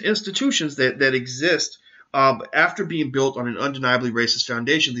with these institutions that exist, after being built on an undeniably racist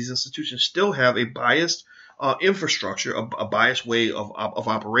foundation, these institutions still have a biased infrastructure, a biased way of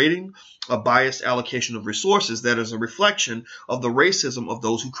operating, a biased allocation of resources that is a reflection of the racism of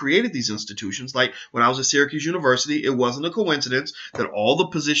those who created these institutions. Like when I was at Syracuse University, it wasn't a coincidence that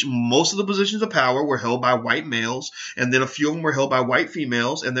most of the positions of power were held by white males, and then a few of them were held by white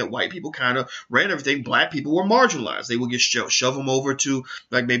females, and that white people kind of ran everything. Black people were marginalized. They would get shove them over to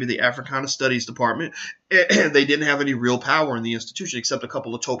like maybe the Africana Studies department. And they didn't have any real power in the institution except a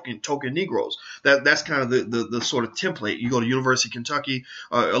couple of token Negroes. That's kind of the sort of template. You go to University of Kentucky,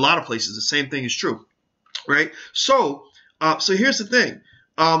 a lot of places, the same thing is true, right? So here's the thing.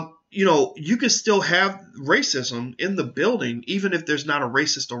 You know, you can still have racism in the building even if there's not a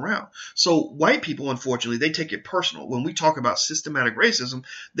racist around. So white people, unfortunately, they take it personal. When we talk about systematic racism,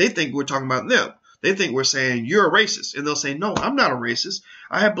 they think we're talking about them. They think we're saying you're a racist, and they'll say, no, I'm not a racist.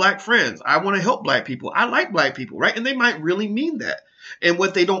 I have black friends. I want to help black people. I like black people, right? And they might really mean that. And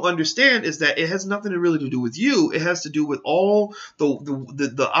what they don't understand is that it has nothing really to do with you. It has to do with all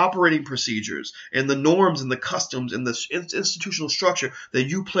the operating procedures and the norms and the customs and the institutional structure that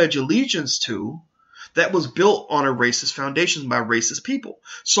you pledge allegiance to that was built on a racist foundation by racist people.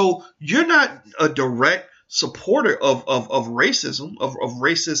 So you're not a direct supporter of racism, of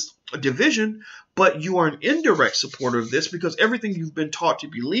racist division, but you are an indirect supporter of this because everything you've been taught to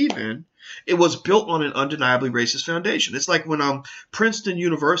believe in, it was built on an undeniably racist foundation. It's like when Princeton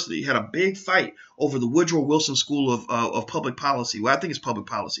University had a big fight over the Woodrow Wilson School of Public Policy. Well, I think it's public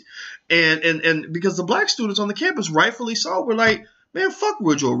policy. And because the black students on the campus, rightfully so, were like, man, fuck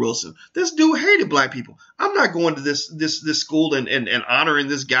Woodrow Wilson. This dude hated black people. I'm not going to this school and honoring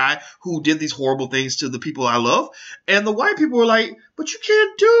this guy who did these horrible things to the people I love. And the white people were like, but you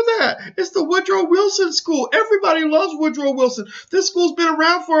can't do that. It's the Woodrow Wilson School. Everybody loves Woodrow Wilson. This school's been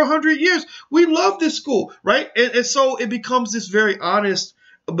around for 100 years. We love this school, right? And so it becomes this very honest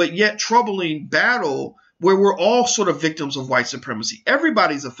but yet troubling battle where we're all sort of victims of white supremacy.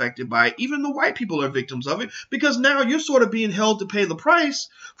 Everybody's affected by it. Even the white people are victims of it because now you're sort of being held to pay the price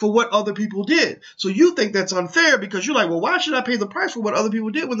for what other people did. So you think that's unfair because you're like, well, why should I pay the price for what other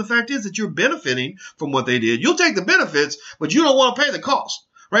people did when the fact is that you're benefiting from what they did? You'll take the benefits, but you don't want to pay the cost,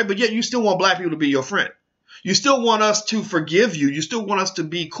 right? But yet you still want black people to be your friend. You still want us to forgive you. You still want us to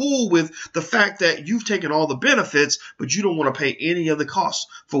be cool with the fact that you've taken all the benefits, but you don't want to pay any of the costs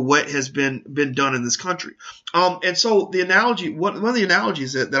for what has been done in this country. And so the analogy, one of the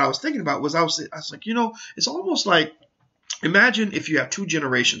analogies that I was thinking about was I was like, you know, it's almost like, imagine if you have two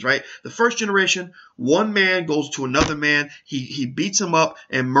generations, right? The first generation, one man goes to another man, he beats him up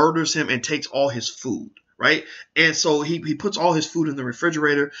and murders him and takes all his food. Right. And so he puts all his food in the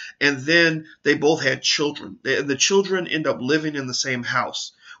refrigerator, and then they both had children. The children end up living in the same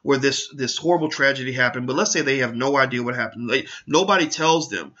house where this horrible tragedy happened. But let's say they have no idea what happened. Nobody tells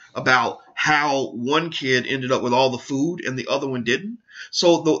them about how one kid ended up with all the food and the other one didn't.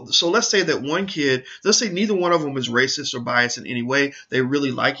 So let's say that one kid, let's say neither one of them is racist or biased in any way. They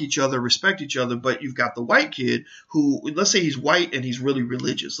really like each other, respect each other. But you've got the white kid who, let's say he's white and he's really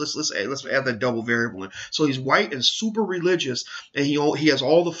religious. Let's add that double variable in. So he's white and super religious, and he has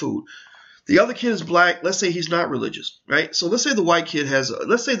all the food. The other kid is black. Let's say he's not religious, right? So let's say the white kid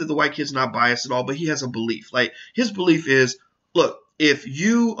let's say that the white kid's not biased at all, but he has a belief. Like his belief is, look, if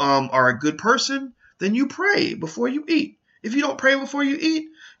you are a good person, then you pray before you eat. If you don't pray before you eat,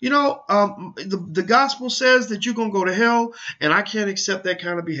 the gospel says that you're going to go to hell, and I can't accept that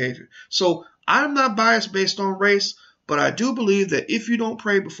kind of behavior. So I'm not biased based on race, but I do believe that if you don't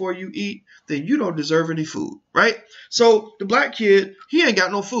pray before you eat, then you don't deserve any food, right? So the black kid, he ain't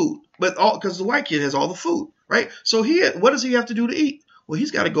got no food, but because the white kid has all the food, right? So what does he have to do to eat? Well,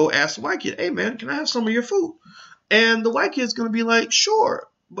 he's got to go ask the white kid, hey, man, can I have some of your food? And the white kid's going to be like, sure,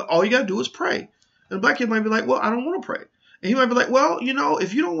 but all you got to do is pray. And the black kid might be like, well, I don't want to pray. And he might be like, well,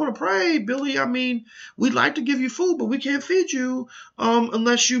 if you don't want to pray, Billy, I mean, we'd like to give you food, but we can't feed you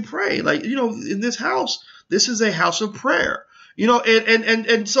unless you pray. Like, in this house, this is a house of prayer.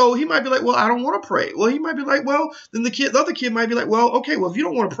 And so he might be like, well, I don't want to pray. Well, he might be like, well, then the other kid might be like, well, okay, well, if you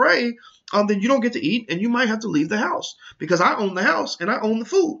don't want to pray, then you don't get to eat, and you might have to leave the house because I own the house and I own the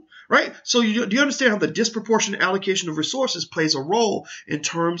food. Right? So do you understand how the disproportionate allocation of resources plays a role in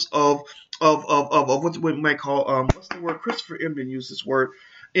terms of what we might call what's the word? Christopher Emdin used this word,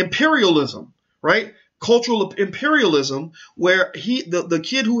 imperialism, right? Cultural imperialism, where the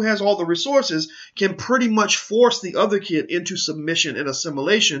kid who has all the resources can pretty much force the other kid into submission and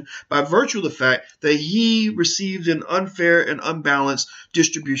assimilation by virtue of the fact that he received an unfair and unbalanced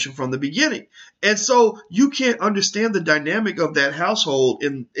distribution from the beginning. And so you can't understand the dynamic of that household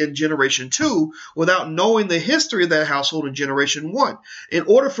in generation 2 without knowing the history of that household in generation 1. In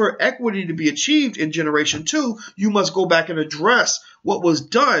order for equity to be achieved in generation 2, you must go back and address what was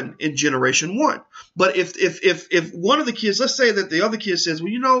done in generation 1. But if one of the kids, let's say that the other kid says,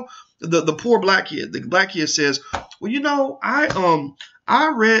 well, the poor black kid, the black kid says, well,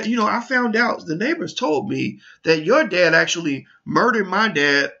 I read, I found out, the neighbors told me that your dad actually murdered my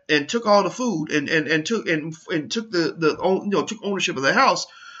dad and took all the food and took took ownership of the house.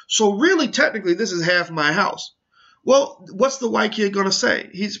 So really, technically, this is half my house. Well, what's the white kid going to say?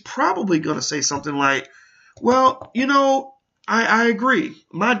 He's probably going to say something like, well, I agree.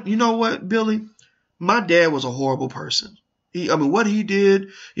 You know what, Billy? My dad was a horrible person. What he did,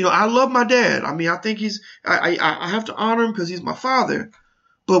 I love my dad. I mean, I think I have to honor him because he's my father.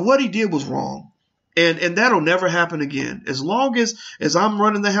 But what he did was wrong. And that'll never happen again. As long as I'm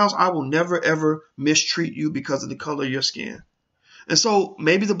running the house, I will never, ever mistreat you because of the color of your skin. And so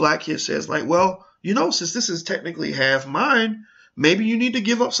maybe the black kid says, like, well, since this is technically half mine, maybe you need to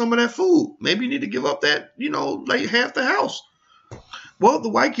give up some of that food. Maybe you need to give up that, like half the house. Well, the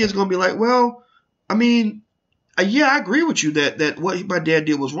white kid's going to be like, well, I mean, yeah, I agree with you that what my dad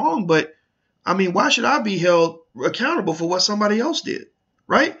did was wrong. But, I mean, why should I be held accountable for what somebody else did?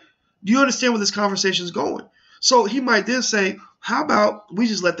 Right? Do you understand where this conversation is going? So he might then say, how about we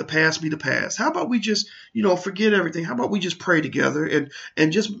just let the past be the past? How about we just, forget everything? How about we just pray together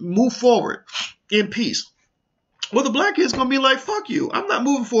and just move forward in peace? Well, the black kid's going to be like, fuck you. I'm not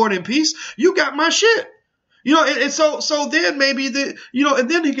moving forward in peace. You got my shit. And so then maybe and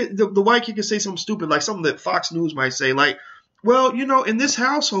then the white kid can say something stupid, like something that Fox News might say, like, well, in this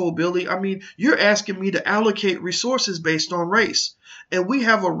household, Billy, I mean, you're asking me to allocate resources based on race. And we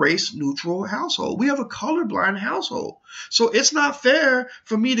have a race-neutral household. We have a colorblind household. So it's not fair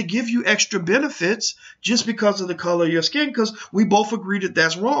for me to give you extra benefits just because of the color of your skin, because we both agree that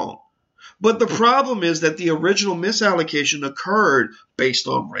that's wrong. But the problem is that the original misallocation occurred based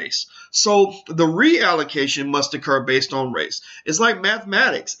on race. So the reallocation must occur based on race. It's like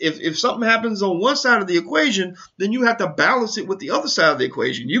mathematics. If something happens on one side of the equation, then you have to balance it with the other side of the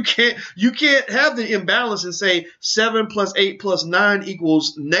equation. You can't have the imbalance and say 7 plus 8 plus 9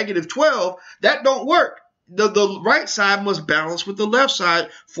 equals negative 12. That don't work. The right side must balance with the left side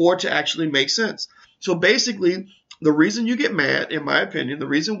for it to actually make sense. So basically, the reason you get mad, in my opinion, the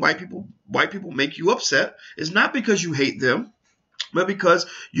reason white people make you upset is not because you hate them, but because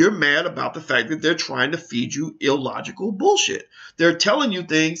you're mad about the fact that they're trying to feed you illogical bullshit. They're telling you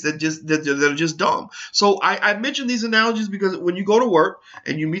things that are just dumb. So I mention these analogies because when you go to work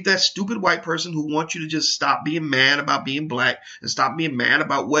and you meet that stupid white person who wants you to just stop being mad about being black and stop being mad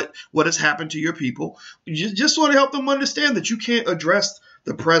about what has happened to your people, you just want to help them understand that you can't address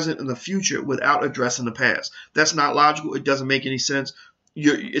the present and the future without addressing the past. That's not logical. It doesn't make any sense.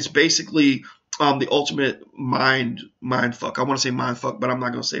 It's basically the ultimate mind fuck. I want to say mind fuck, but I'm not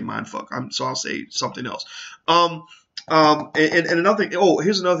going to say mind fuck. So I'll say something else. And another thing. Oh,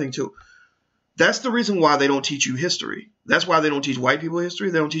 here's another thing too. That's the reason why they don't teach you history. That's why they don't teach white people history.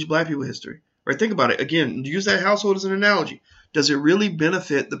 They don't teach black people history. Right? Think about it. Again, use that household as an analogy. Does it really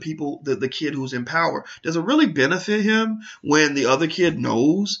benefit the people, the kid who's in power? Does it really benefit him when the other kid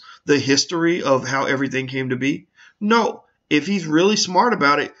knows the history of how everything came to be? No. if he's really smart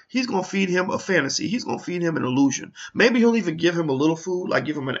about it, he's going to feed him a fantasy. He's going to feed him an illusion. Maybe he'll even give him a little food, like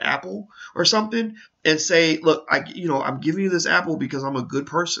give him an apple or something, and say, look, I'm giving you this apple because I'm a good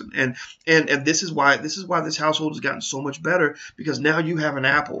person. And this is why this household has gotten so much better, because now you have an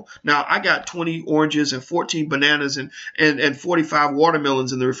apple. Now I got 20 oranges and 14 bananas and 45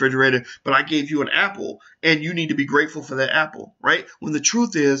 watermelons in the refrigerator, but I gave you an apple, and you need to be grateful for that apple, right? When the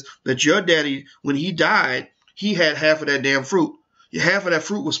truth is that your daddy, when he died, he had half of that damn fruit. Half of that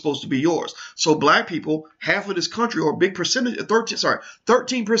fruit was supposed to be yours. So black people, half of this country, or a big percentage,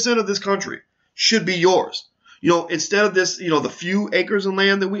 13% of this country should be yours. Instead of this, the few acres of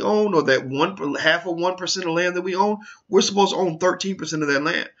land that we own, or that half of 1% of land that we own, we're supposed to own 13% of that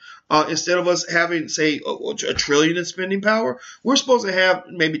land. Instead of us having, say, a trillion in spending power, we're supposed to have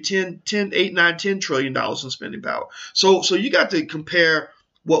maybe $10 trillion in spending power. So you got to compare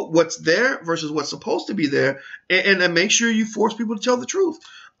what's there versus what's supposed to be there, and then make sure you force people to tell the truth.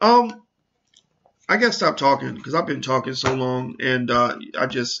 I gotta stop talking because I've been talking so long, and I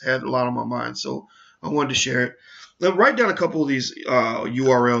just had a lot on my mind, so I wanted to share it. Now, write down a couple of these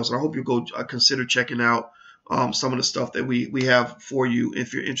URLs, and I hope you go consider checking out some of the stuff that we have for you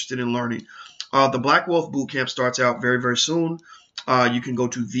if you're interested in learning. The Black Wealth Bootcamp starts out very, very soon. You can go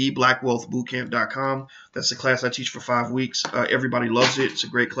to theblackwealthbootcamp.com. That's the class I teach for 5 weeks. Everybody loves it. It's a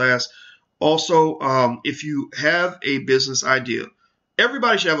great class. Also, if you have a business idea,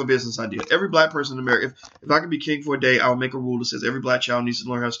 everybody should have a business idea. Every black person in America, if I could be king for a day, I'll make a rule that says every black child needs to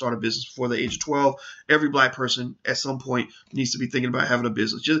learn how to start a business before the age of 12. Every black person at some point needs to be thinking about having a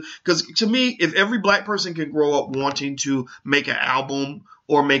business. Just because, to me, if every black person can grow up wanting to make an album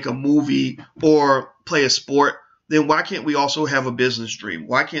or make a movie or play a sport, then why can't we also have a business dream?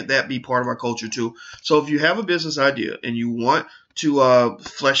 Why can't that be part of our culture too? So if you have a business idea and you want to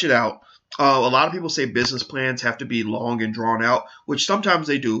flesh it out, a lot of people say business plans have to be long and drawn out, which sometimes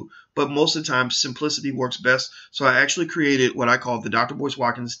they do, but most of the time simplicity works best. So I actually created what I call the Dr. Boyce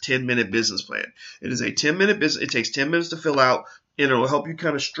Watkins 10-minute business plan. It is a 10-minute business. It takes 10 minutes to fill out, and it'll help you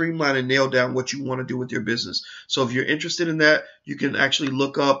kind of streamline and nail down what you want to do with your business. So if you're interested in that, you can actually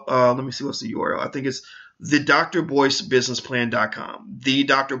look up, let me see what's the URL. I think it's thedrboycebusinessplan.com,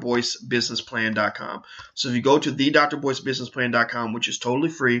 thedrboycebusinessplan.com. So if you go to thedrboycebusinessplan.com, which is totally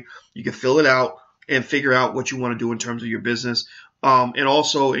free, you can fill it out and figure out what you want to do in terms of your business. And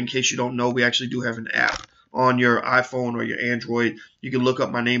also, in case you don't know, we actually do have an app on your iPhone or your Android. You can look up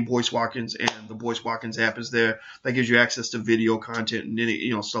my name, Boyce Watkins, and the Boyce Watkins app is there. That gives you access to video content and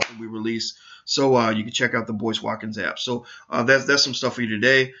any stuff that we release. So you can check out the Boyce Watkins app. So that's some stuff for you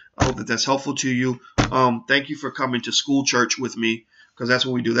today. I hope that that's helpful to you. Thank you for coming to school church with me, because that's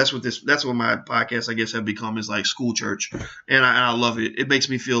what we do. That's what my podcast, I guess, have become, is like school church, and I love it. It makes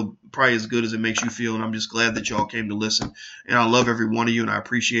me feel probably as good as it makes you feel, and I'm just glad that y'all came to listen. And I love every one of you, and I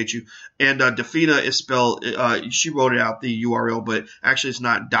appreciate you. And Dafina is spelled. She wrote it out, the URL, but actually it's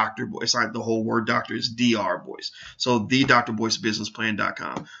not Dr. Boyce. It's not the whole word doctor. It's Dr. Boyce. So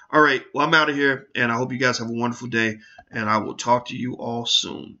thedrboycebusinessplan.com. All right. Well, I'm out of here, and I hope you guys have a wonderful day, and I will talk to you all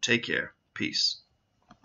soon. Take care. Peace.